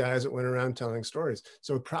of those guys that went around telling stories.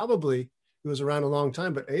 So probably he was around a long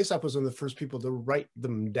time, but Aesop was one of the first people to write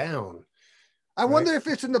them down. I wonder if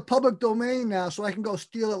it's in the public domain now, so I can go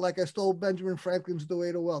steal it like I stole Benjamin Franklin's The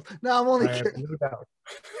Way to Wealth. No, I'm only kidding. No doubt.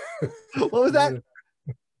 What was that?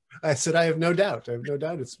 I said, I have no doubt. I have no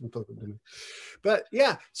doubt it's in public domain. But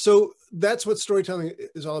yeah, so that's what storytelling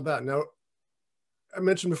is all about. Now, I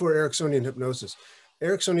mentioned before Ericksonian hypnosis.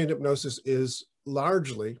 Ericksonian hypnosis is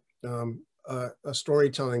largely a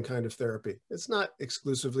storytelling kind of therapy. It's not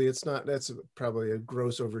exclusively, that's probably a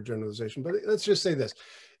gross overgeneralization, but let's just say this.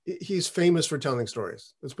 He's famous for telling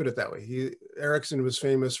stories. Let's put it that way. Erickson was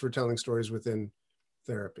famous for telling stories within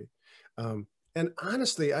therapy. And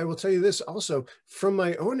honestly, I will tell you this also from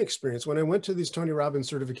my own experience, when I went to these Tony Robbins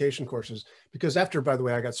certification courses, because after, by the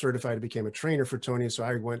way, I got certified, I became a trainer for Tony. So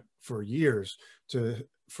I went for years to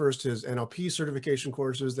first his NLP certification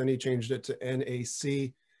courses, then he changed it to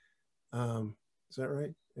NAC. Is that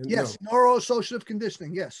right? Yes, no. neuroassociative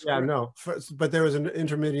conditioning. Yes. Yeah, correct. no. But there was an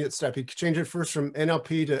intermediate step. He changed it first from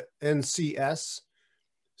NLP to NCS.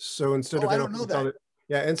 So instead of I NLP, don't know that.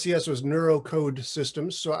 NCS was neurocode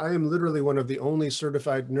systems. So I am literally one of the only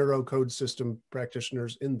certified neurocode system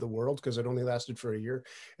practitioners in the world, because it only lasted for a year.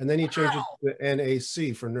 And then he changed it to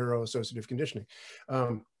NAC for neuroassociative conditioning.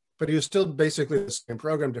 But he was still basically the same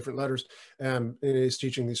program, different letters, and he's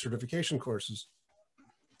teaching these certification courses.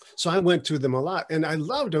 So I went to them a lot, and I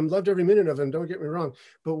loved them, loved every minute of them, don't get me wrong.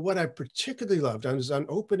 But what I particularly loved was on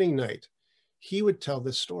opening night, he would tell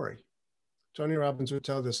this story. Tony Robbins would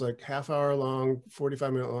tell this like half-hour long,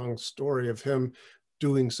 45-minute long story of him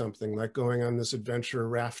doing something, like going on this adventure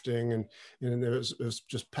rafting, and it was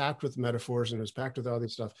just packed with metaphors, and it was packed with all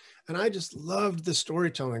this stuff. And I just loved the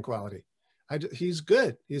storytelling quality. He's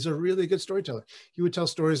good. He's a really good storyteller. He would tell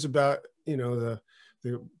stories about,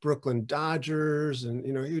 the Brooklyn Dodgers, and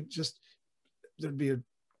there'd be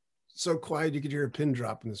so quiet you could hear a pin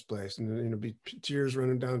drop in this place, and be tears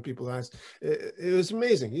running down people's eyes. It was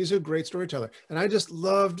amazing. He's a great storyteller, and I just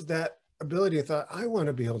loved that ability. I thought, I want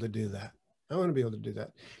to be able to do that. I want to be able to do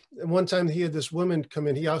that. And one time he had this woman come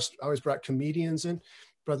in. He always brought comedians in.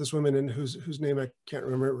 Brought this woman in whose name I can't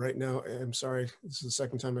remember right now. I'm sorry. This is the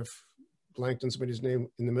second time I've blanked on somebody's name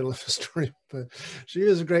in the middle of the story. But she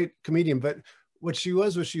was a great comedian. But what she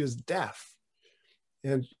was deaf.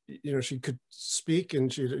 And, she could speak,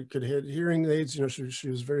 and she could hit hearing aids. She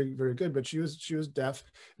was very, very good, but she was deaf,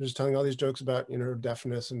 and was telling all these jokes about, her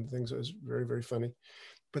deafness and things. It was very, very funny.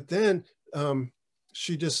 But then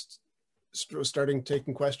she just was starting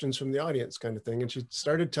taking questions from the audience, kind of thing. And she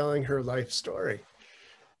started telling her life story.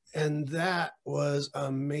 And that was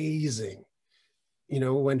amazing.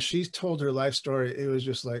 When she told her life story, it was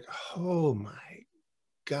just like, oh my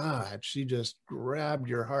God, she just grabbed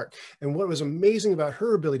your heart. And what was amazing about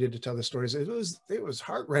her ability to tell the stories, it was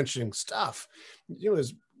heart-wrenching stuff. It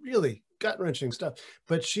was really gut-wrenching stuff.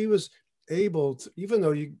 But she was able to, even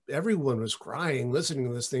though everyone was crying listening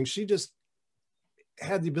to this thing, she just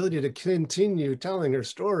had the ability to continue telling her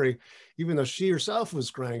story, even though she herself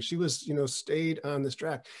was crying. She was, stayed on this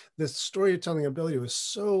track. The storytelling ability was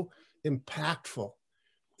so impactful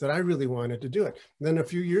that I really wanted to do it. And then a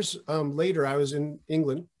few years later, I was in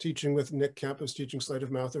England teaching with Nick Kemp. I was teaching sleight of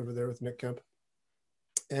mouth over there with Nick Kemp.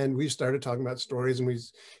 And we started talking about stories, and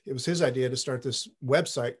it was his idea to start this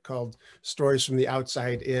website called Stories from the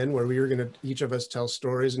Outside In, where we were going to, each of us, tell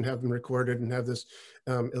stories and have them recorded, and have this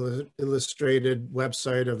illustrated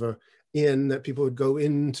website of a inn that people would go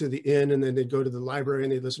into the inn, and then they'd go to the library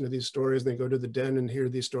and they'd listen to these stories, and they'd go to the den and hear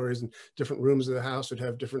these stories, and different rooms of the house would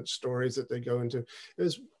have different stories that they go into. It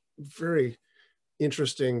was very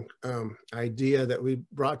interesting idea that we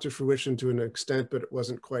brought to fruition to an extent, but it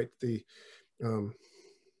wasn't quite the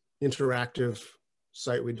interactive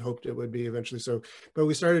site we'd hoped it would be eventually. So, but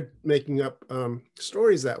we started making up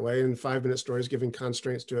stories that way, and 5-minute stories, giving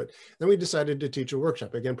constraints to it. Then we decided to teach a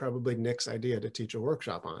workshop. Again, probably Nick's idea to teach a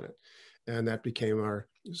workshop on it. And that became our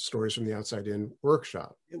Stories from the Outside In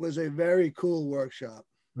workshop. It was a very cool workshop.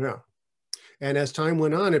 Yeah. And as time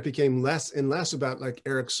went on, it became less and less about like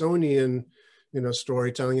Ericksonian,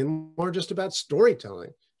 storytelling, and more just about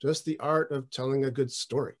storytelling, just the art of telling a good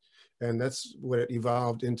story. And that's what it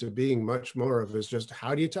evolved into being much more of, is just,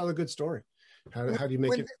 how do you tell a good story? How do you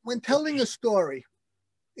make it? When telling a story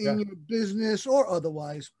in your business or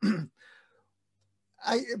otherwise,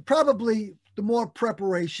 probably the more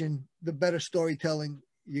preparation, the better storytelling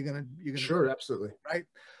you're gonna Sure, absolutely. Right.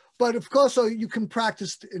 But of course, so you can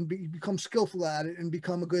practice and become skillful at it and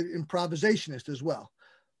become a good improvisationist as well.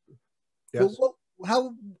 Yes. So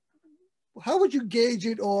how would you gauge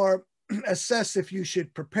it or assess if you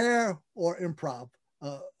should prepare or improv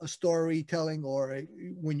a storytelling, or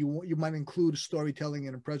when you might include storytelling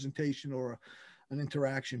in a presentation or an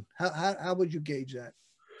interaction? How would you gauge that?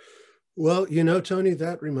 Well, Tony,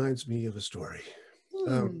 that reminds me of a story.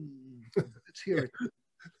 Let's hear it.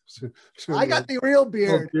 I got the real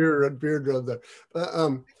beard. Beard rub there.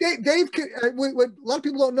 Dave, what a lot of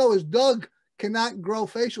people don't know is Doug cannot grow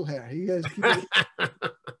facial hair. He has.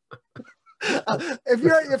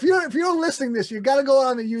 If you're listening to this, you got to go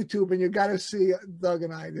on the YouTube and you got to see Doug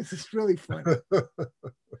and I. This is really fun.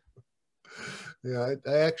 Yeah,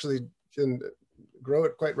 I actually can grow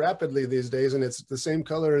it quite rapidly these days, and it's the same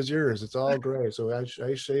color as yours. It's all gray, so I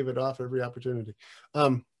shave it off every opportunity.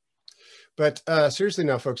 But seriously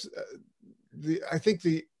now, folks, I think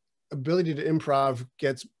the ability to improv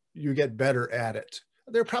you get better at it.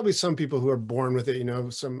 There are probably some people who are born with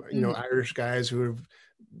it, some Irish guys who have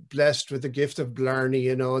blessed with the gift of blarney,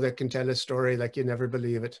 you know, that can tell a story like you never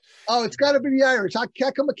believe it. Oh, it's got to be the Irish.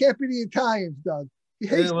 How come it can't be the Italians, Doug?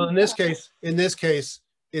 Well, in this case,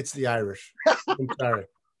 it's the Irish. I'm sorry.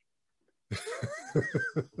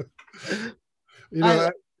 You know,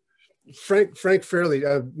 Frank Fairley,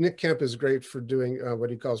 Nick Kemp is great for doing what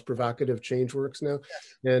he calls provocative change works now,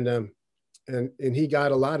 and he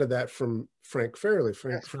got a lot of that from Frank Fairley.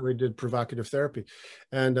 Frank Fairley did provocative therapy,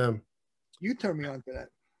 and you turned me on to that.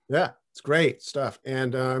 Yeah, it's great stuff.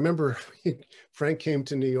 And I remember Frank came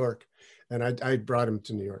to New York, and I brought him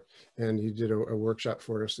to New York, and he did a workshop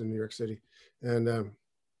for us in New York City, and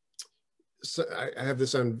so I have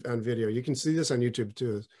this on video. You can see this on YouTube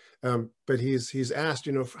too. But he's asked,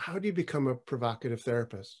 you know, how do you become a provocative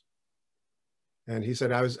therapist? And he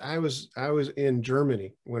said, I was in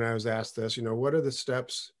Germany when I was asked this, you know, what are the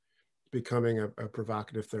steps becoming a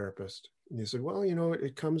provocative therapist? And he said, well, you know,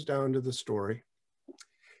 it comes down to the story.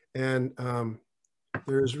 And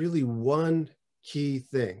there's really one key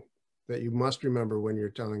thing that you must remember when you're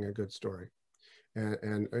telling a good story.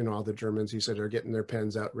 And you know, all the Germans, he said, are getting their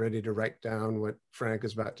pens out ready to write down what Frank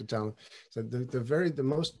is about to tell them. So the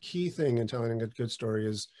most key thing in telling a good story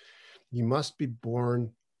is you must be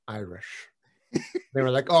born Irish. They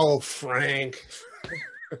were like, oh, Frank.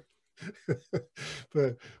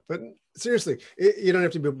 but seriously, you don't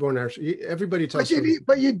have to be born Irish. Everybody tells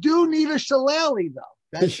but you do need a shillelagh,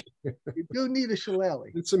 though. You do need a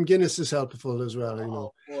shillelagh. And some Guinness is helpful as well, you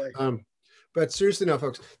know. Boy. But seriously now,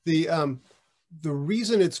 folks, the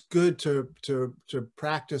reason it's good to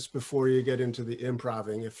practice before you get into the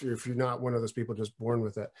improving, if you're not one of those people just born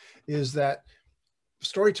with it, is that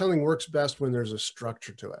storytelling works best when there's a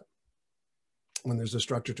structure to it. When there's a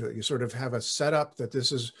structure to it, you sort of have a setup that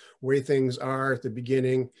this is where things are at the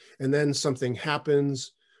beginning, and then something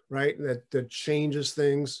happens, right? That changes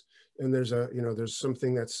things, and there's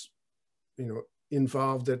something that's, you know,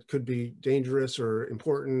 involved that could be dangerous or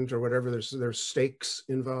important or whatever. There's stakes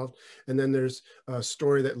involved, and then there's a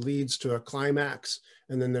story that leads to a climax,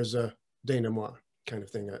 and then there's a denouement kind of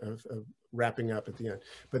thing of wrapping up at the end.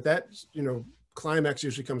 But that, you know, climax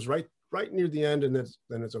usually comes right near the end, and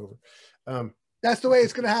then it's over. That's the way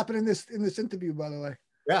it's going to happen in this interview, by the way.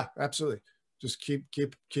 Yeah, absolutely. Just keep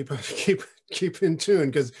in tune,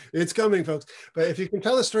 because it's coming, folks. But if you can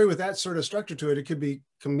tell a story with that sort of structure to it, it could be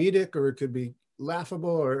comedic, or it could be laughable,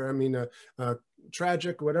 or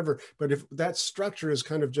tragic, whatever. But if that structure is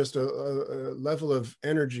kind of just a level of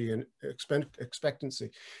energy and expectancy,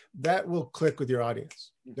 that will click with your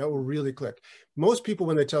audience. That will really click. Most people,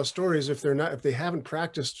 when they tell stories, if they haven't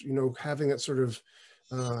practiced, you know, having that sort of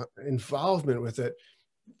involvement with it,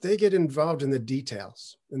 they get involved in the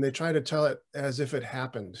details, and they try to tell it as if it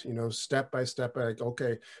happened, you know, step by step. Like,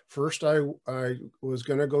 okay, first I was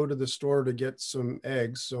going to go to the store to get some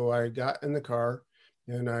eggs. So I got in the car,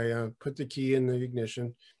 and I put the key in the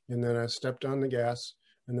ignition, and then I stepped on the gas,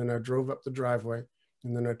 and then I drove up the driveway,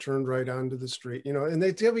 and then I turned right onto the street, you know, and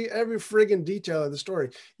they tell me every friggin' detail of the story.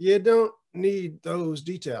 You don't need those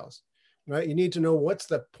details, right? You need to know what's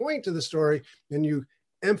the point of the story, and you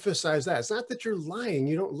emphasize that. It's not that you're lying.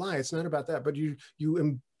 You don't lie. It's not about that, but you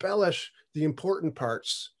embellish the important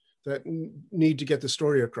parts that need to get the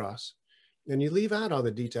story across, and you leave out all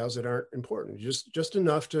the details that aren't important. Just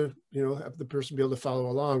enough to, you know, have the person be able to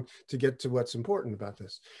follow along to get to what's important about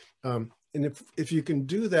this. And if you can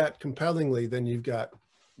do that compellingly, then you got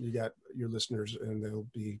your listeners, and they'll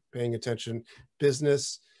be paying attention.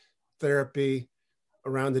 Business, therapy,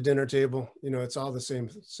 around the dinner table, you know, it's all the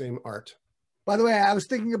same art. By the way, I was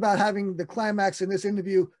thinking about having the climax in this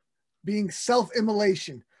interview being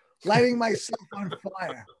self-immolation, lighting myself on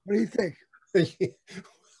fire. What do you think?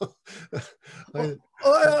 Or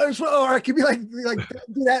it could be like do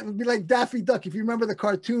that. It'd be like Daffy Duck. If you remember the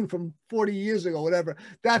cartoon from 40 years ago, whatever.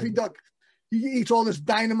 Daffy Duck, he eats all this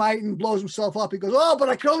dynamite and blows himself up. He goes, "Oh, but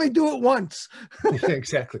I can only do it once."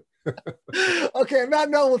 Exactly. Okay, on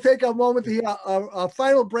that note, we'll take a moment to hear a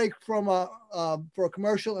final break for a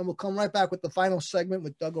commercial, and we'll come right back with the final segment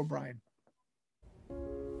with Doug O'Brien.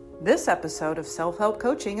 This episode of Self-Help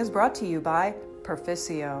Coaching is brought to you by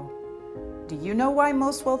Perficio. Do you know why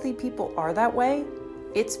most wealthy people are that way?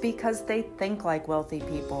 It's because they think like wealthy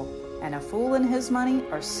people, and a fool and his money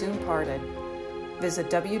are soon parted.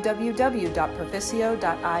 Visit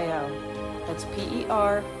www.perficio.io. That's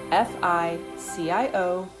PERFICIO.io,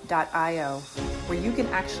 where you can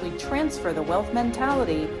actually transfer the wealth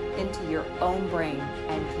mentality into your own brain,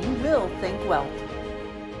 and you will think wealth.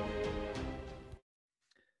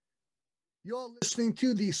 You're listening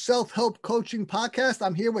to the Self-Help Coaching Podcast.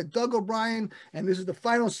 I'm here with Doug O'Brien, and this is the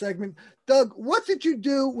final segment. Doug, what did you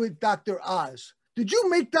do with Dr. Oz? Did you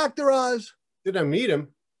make Dr. Oz? Did I meet him?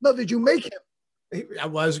 No, did you make him? I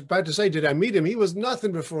was about to say, did I meet him? He was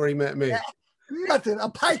nothing before he met me. Yeah, nothing, a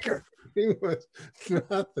piker. He was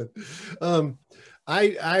nothing.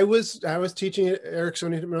 I was teaching at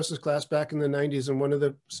Ericksonian hypnosis class back in the 90s, and one of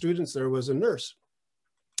the students there was a nurse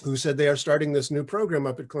who said they are starting this new program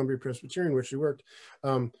up at Columbia Presbyterian, where she worked,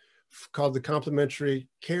 called the Complementary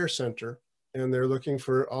Care Center, and they're looking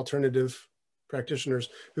for alternative practitioners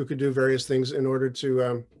who could do various things in order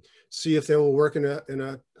to see if they will work in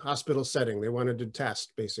a hospital setting. They wanted to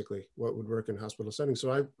test basically what would work in a hospital setting.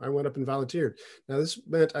 So I went up and volunteered. Now this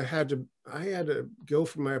meant I had to go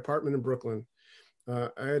from my apartment in Brooklyn. I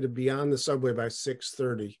had to be on the subway by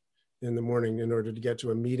 6:30 in the morning in order to get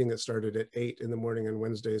to a meeting that started at 8 in the morning on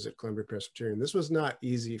Wednesdays at Columbia Presbyterian. This was not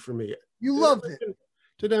easy for me. You loved it.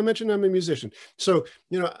 Did I mention I'm a musician? So,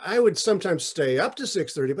 I would sometimes stay up to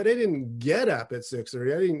 6:30, but I didn't get up at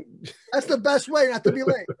 6:30. I didn't. That's the best way not to be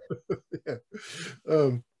late.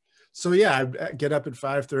 Yeah. So yeah, I'd get up at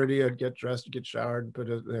 5:30, I'd get dressed, get showered, put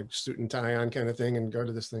a suit and tie on kind of thing and go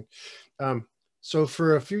to this thing. So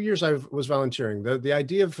for a few years I was volunteering. The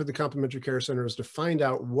idea for the Complementary Care Center was to find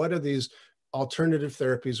out what of these alternative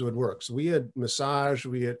therapies would work. So we had massage,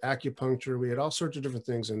 we had acupuncture, we had all sorts of different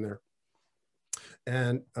things in there.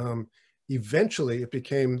 And eventually it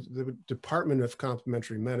became the Department of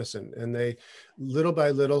Complementary Medicine. And they, little by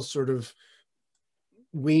little, sort of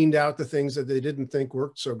weaned out the things that they didn't think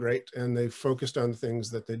worked so great. And they focused on the things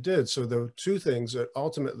that they did. So the two things that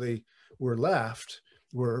ultimately were left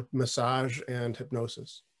were massage and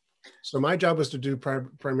hypnosis. So my job was to do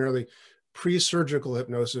primarily pre-surgical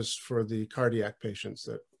hypnosis for the cardiac patients.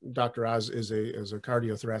 That Dr. Oz is a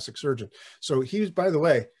cardiothoracic surgeon. So he's, by the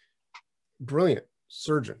way, brilliant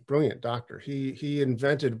surgeon, brilliant doctor. He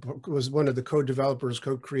was one of the co-developers,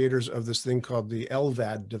 co-creators of this thing called the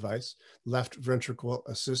LVAD device, left ventricle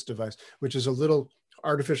assist device, which is a little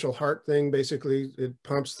artificial heart thing. Basically, it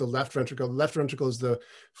pumps the left ventricle. The left ventricle is the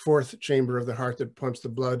fourth chamber of the heart that pumps the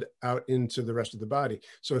blood out into the rest of the body.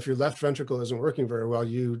 So if your left ventricle isn't working very well,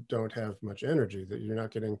 you don't have much energy, that you're not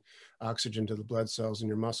getting oxygen to the blood cells in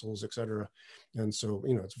your muscles, et cetera. And so,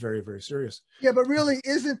 it's very, very serious. Yeah, but really,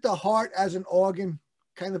 isn't the heart as an organ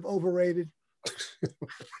kind of overrated?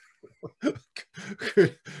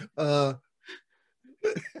 Could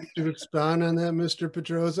you expound on that, Mr.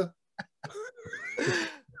 Pedroza?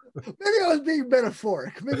 Maybe I was being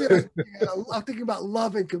metaphoric. Maybe I'm thinking about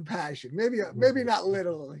love and compassion. Maybe not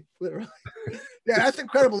literally. Yeah, that's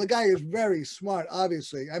incredible. The guy is very smart,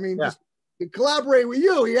 obviously. I mean, just to collaborate with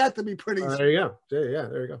you, he had to be pretty smart. There you go. Yeah,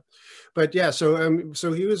 there you go. But yeah, so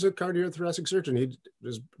he was a cardiothoracic surgeon. He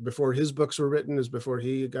was before his books were written, is before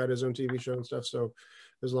he got his own TV show and stuff. So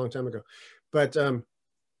it was a long time ago. But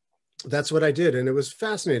that's what I did. And it was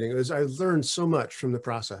fascinating. I learned so much from the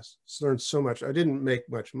process. Learned so much. I didn't make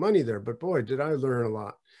much money there, but boy, did I learn a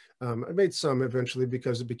lot. I made some eventually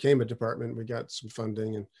because it became a department. We got some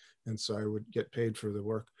funding and so I would get paid for the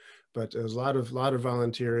work. But it was a lot of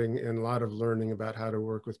volunteering and a lot of learning about how to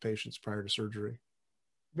work with patients prior to surgery.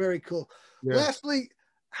 Very cool. Yeah. Lastly,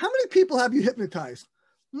 how many people have you hypnotized?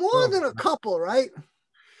 More than a couple, right?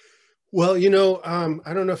 Well,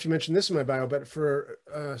 I don't know if you mentioned this in my bio, but for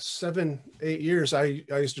 7-8 years, I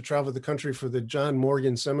used to travel the country for the John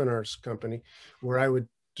Morgan Seminars Company, where I would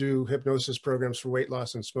do hypnosis programs for weight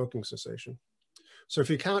loss and smoking cessation. So if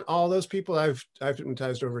you count all those people, I've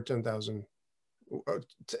hypnotized over 10,000,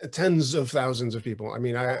 tens of thousands of people. I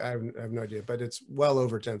mean, I have no idea, but it's well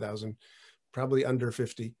over 10,000, probably under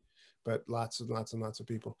 50. But lots and lots and lots of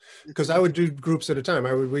people, because I would do groups at a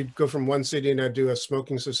time. We'd go from one city and I'd do a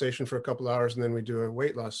smoking cessation for a couple of hours, and then we'd do a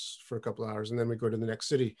weight loss for a couple of hours, and then we'd go to the next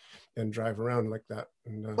city and drive around like that.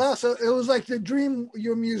 And, wow, so it was like the dream,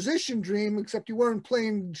 your musician dream, except you weren't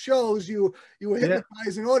playing shows, you were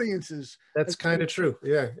hypnotizing audiences. That's kind of true.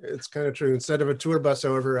 Yeah, it's kind of true. Instead of a tour bus,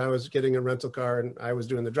 however, I was getting a rental car and I was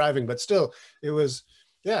doing the driving, but still, it was,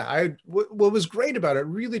 what was great about it,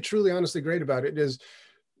 really, truly, honestly great about it is,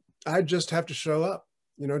 I just have to show up.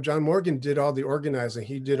 John Morgan did all the organizing.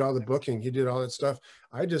 He did all the booking. He did all that stuff.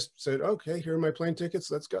 I just said, okay, here are my plane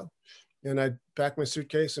tickets. Let's go. And I'd pack my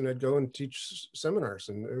suitcase and I'd go and teach seminars.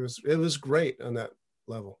 And it was great on that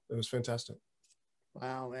level. It was fantastic.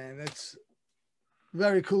 Wow, man. That's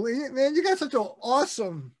very cool. Man, you got such an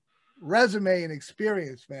awesome resume and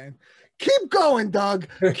experience, man. Keep going, Doug.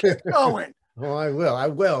 Keep going. Oh, I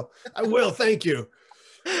will. Thank you.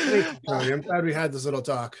 Thank you, Tony. I'm glad we had this little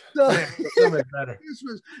talk. So, better.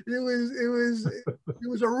 It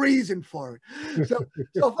was a reason for it. So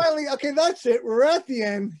finally, okay, that's it. We're at the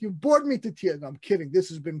end. You bored me to tears. No, I'm kidding. This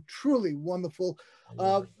has been truly wonderful.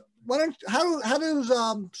 how does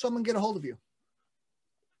someone get a hold of you?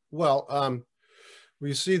 Well,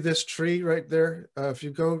 we see this tree right there. If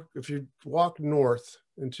you walk north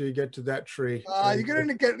until you get to that tree, you're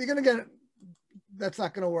gonna get. That's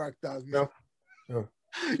not gonna work, Doug. No.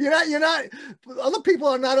 You're not. Other people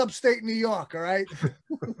are not upstate New York. All right.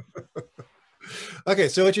 Okay,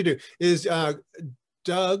 so what you do is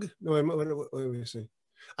Doug. No, let me see.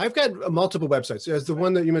 I've got multiple websites. As the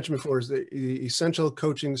one that you mentioned before is the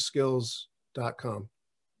essentialcoachingskills.com.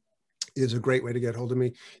 is a great way to get hold of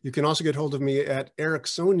me. You can also get hold of me at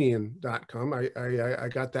ericksonian.com. I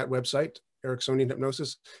got that website, Ericksonian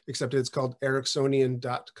Hypnosis, except it's called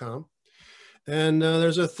ericksonian.com. And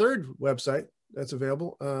there's a third website that's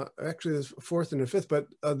available. Actually, there's a fourth and a fifth, but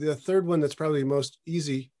the third one that's probably most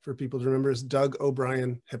easy for people to remember is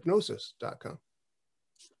DougO'BrienHypnosis.com.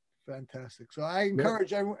 Fantastic. So I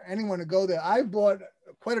encourage anyone to go there. I've bought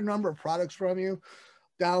quite a number of products from you.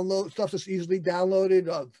 Download stuff that's easily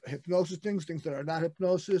downloaded, hypnosis things that are not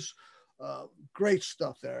hypnosis. Great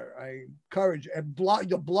stuff there. I encourage, and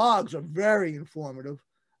the blogs are very informative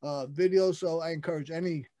videos. So I encourage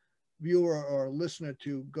any viewer or listener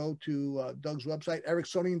to go to Doug's website,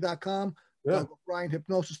 ericksonian.com,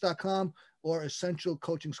 DougO'BrienHypnosis.com, or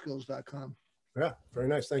essentialcoachingskills.com. Yeah, very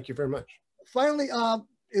nice. Thank you very much. Finally,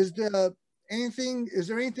 is there anything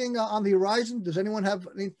on the horizon? Does anyone have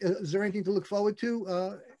is there anything to look forward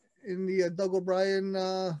to in the Doug O'Brien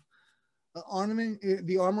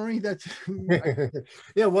armory that's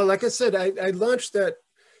Yeah, well, like I said, I launched that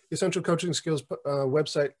Essential Coaching Skills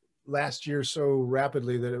website last year so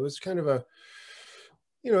rapidly that it was kind of a,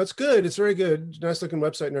 it's good, it's very good, nice looking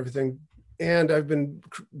website and everything, and I've been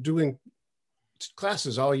doing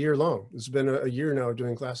classes all year long. It's been a year now of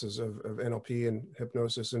doing classes of NLP and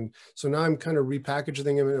hypnosis, and so now I'm kind of repackaging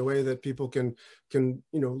them in a way that people can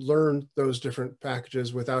learn those different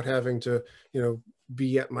packages without having to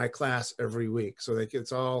be at my class every week. So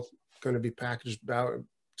it's all going to be packaged out,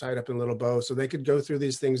 tied up in a little bow, so they could go through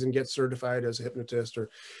these things and get certified as a hypnotist. Or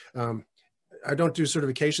I don't do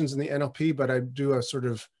certifications in the NLP, but I do a sort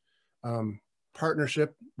of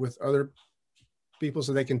partnership with other people,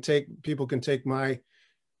 so people can take my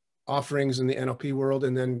offerings in the NLP world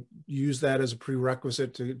and then use that as a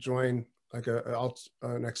prerequisite to join like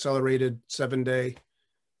an accelerated 7-day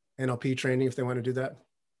NLP training if they want to do that.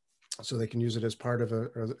 So they can use it as part of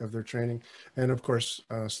their training. And of course,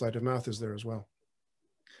 Sleight of Mouth is there as well.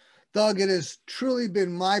 Doug, it has truly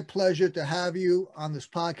been my pleasure to have you on this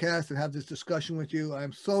podcast and have this discussion with you.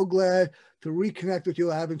 I'm so glad to reconnect with you.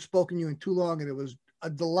 I haven't spoken to you in too long, and it was a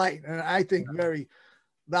delight, and I think very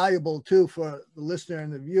valuable too for the listener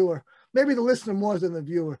and the viewer. Maybe the listener more than the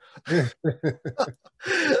viewer. But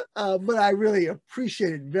I really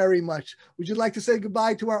appreciate it very much. Would you like to say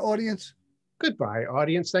goodbye to our audience? Goodbye,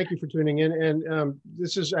 audience. Thank you for tuning in. And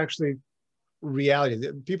this is actually reality.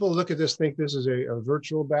 People look at this, think this is a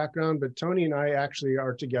virtual background, but Tony and I actually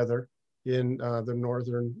are together in the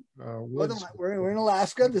northern woods. We're in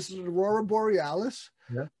Alaska. This is Aurora Borealis.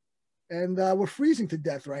 Yeah. And we're freezing to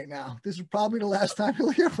death right now. This is probably the last time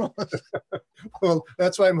you'll hear from us. Well,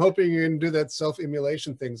 that's why I'm hoping you can do that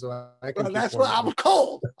self-emulation thing. So I can. Well, that's why I'm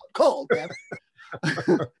cold. I'm cold, man.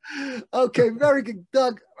 Okay, very good,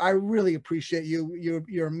 Doug. I really appreciate you.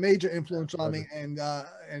 You're a major influence on me, and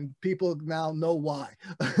people now know why.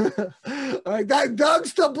 All right,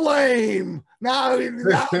 Doug's to blame. Now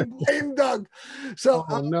blame Doug. So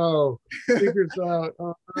no, secrets out.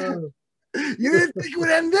 Oh, no. You didn't think it would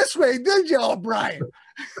end this way, did you, O'Brien?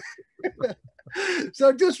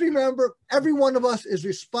 So just remember, every one of us is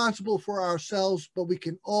responsible for ourselves, but we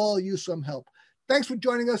can all use some help. Thanks for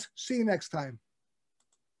joining us. See you next time.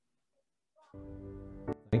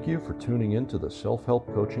 Thank you for tuning in to the Self-Help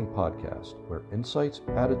Coaching Podcast, where insights,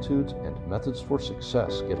 attitudes, and methods for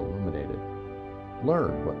success get illuminated.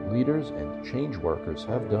 Learn what leaders and change workers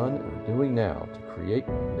have done and are doing now to create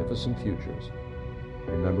magnificent futures.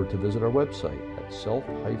 Remember to visit our website at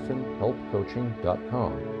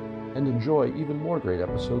self-helpcoaching.com and enjoy even more great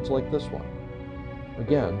episodes like this one.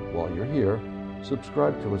 Again, while you're here,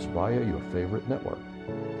 subscribe to us via your favorite network.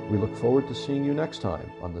 We look forward to seeing you next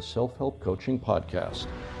time on the Self-Help Coaching Podcast.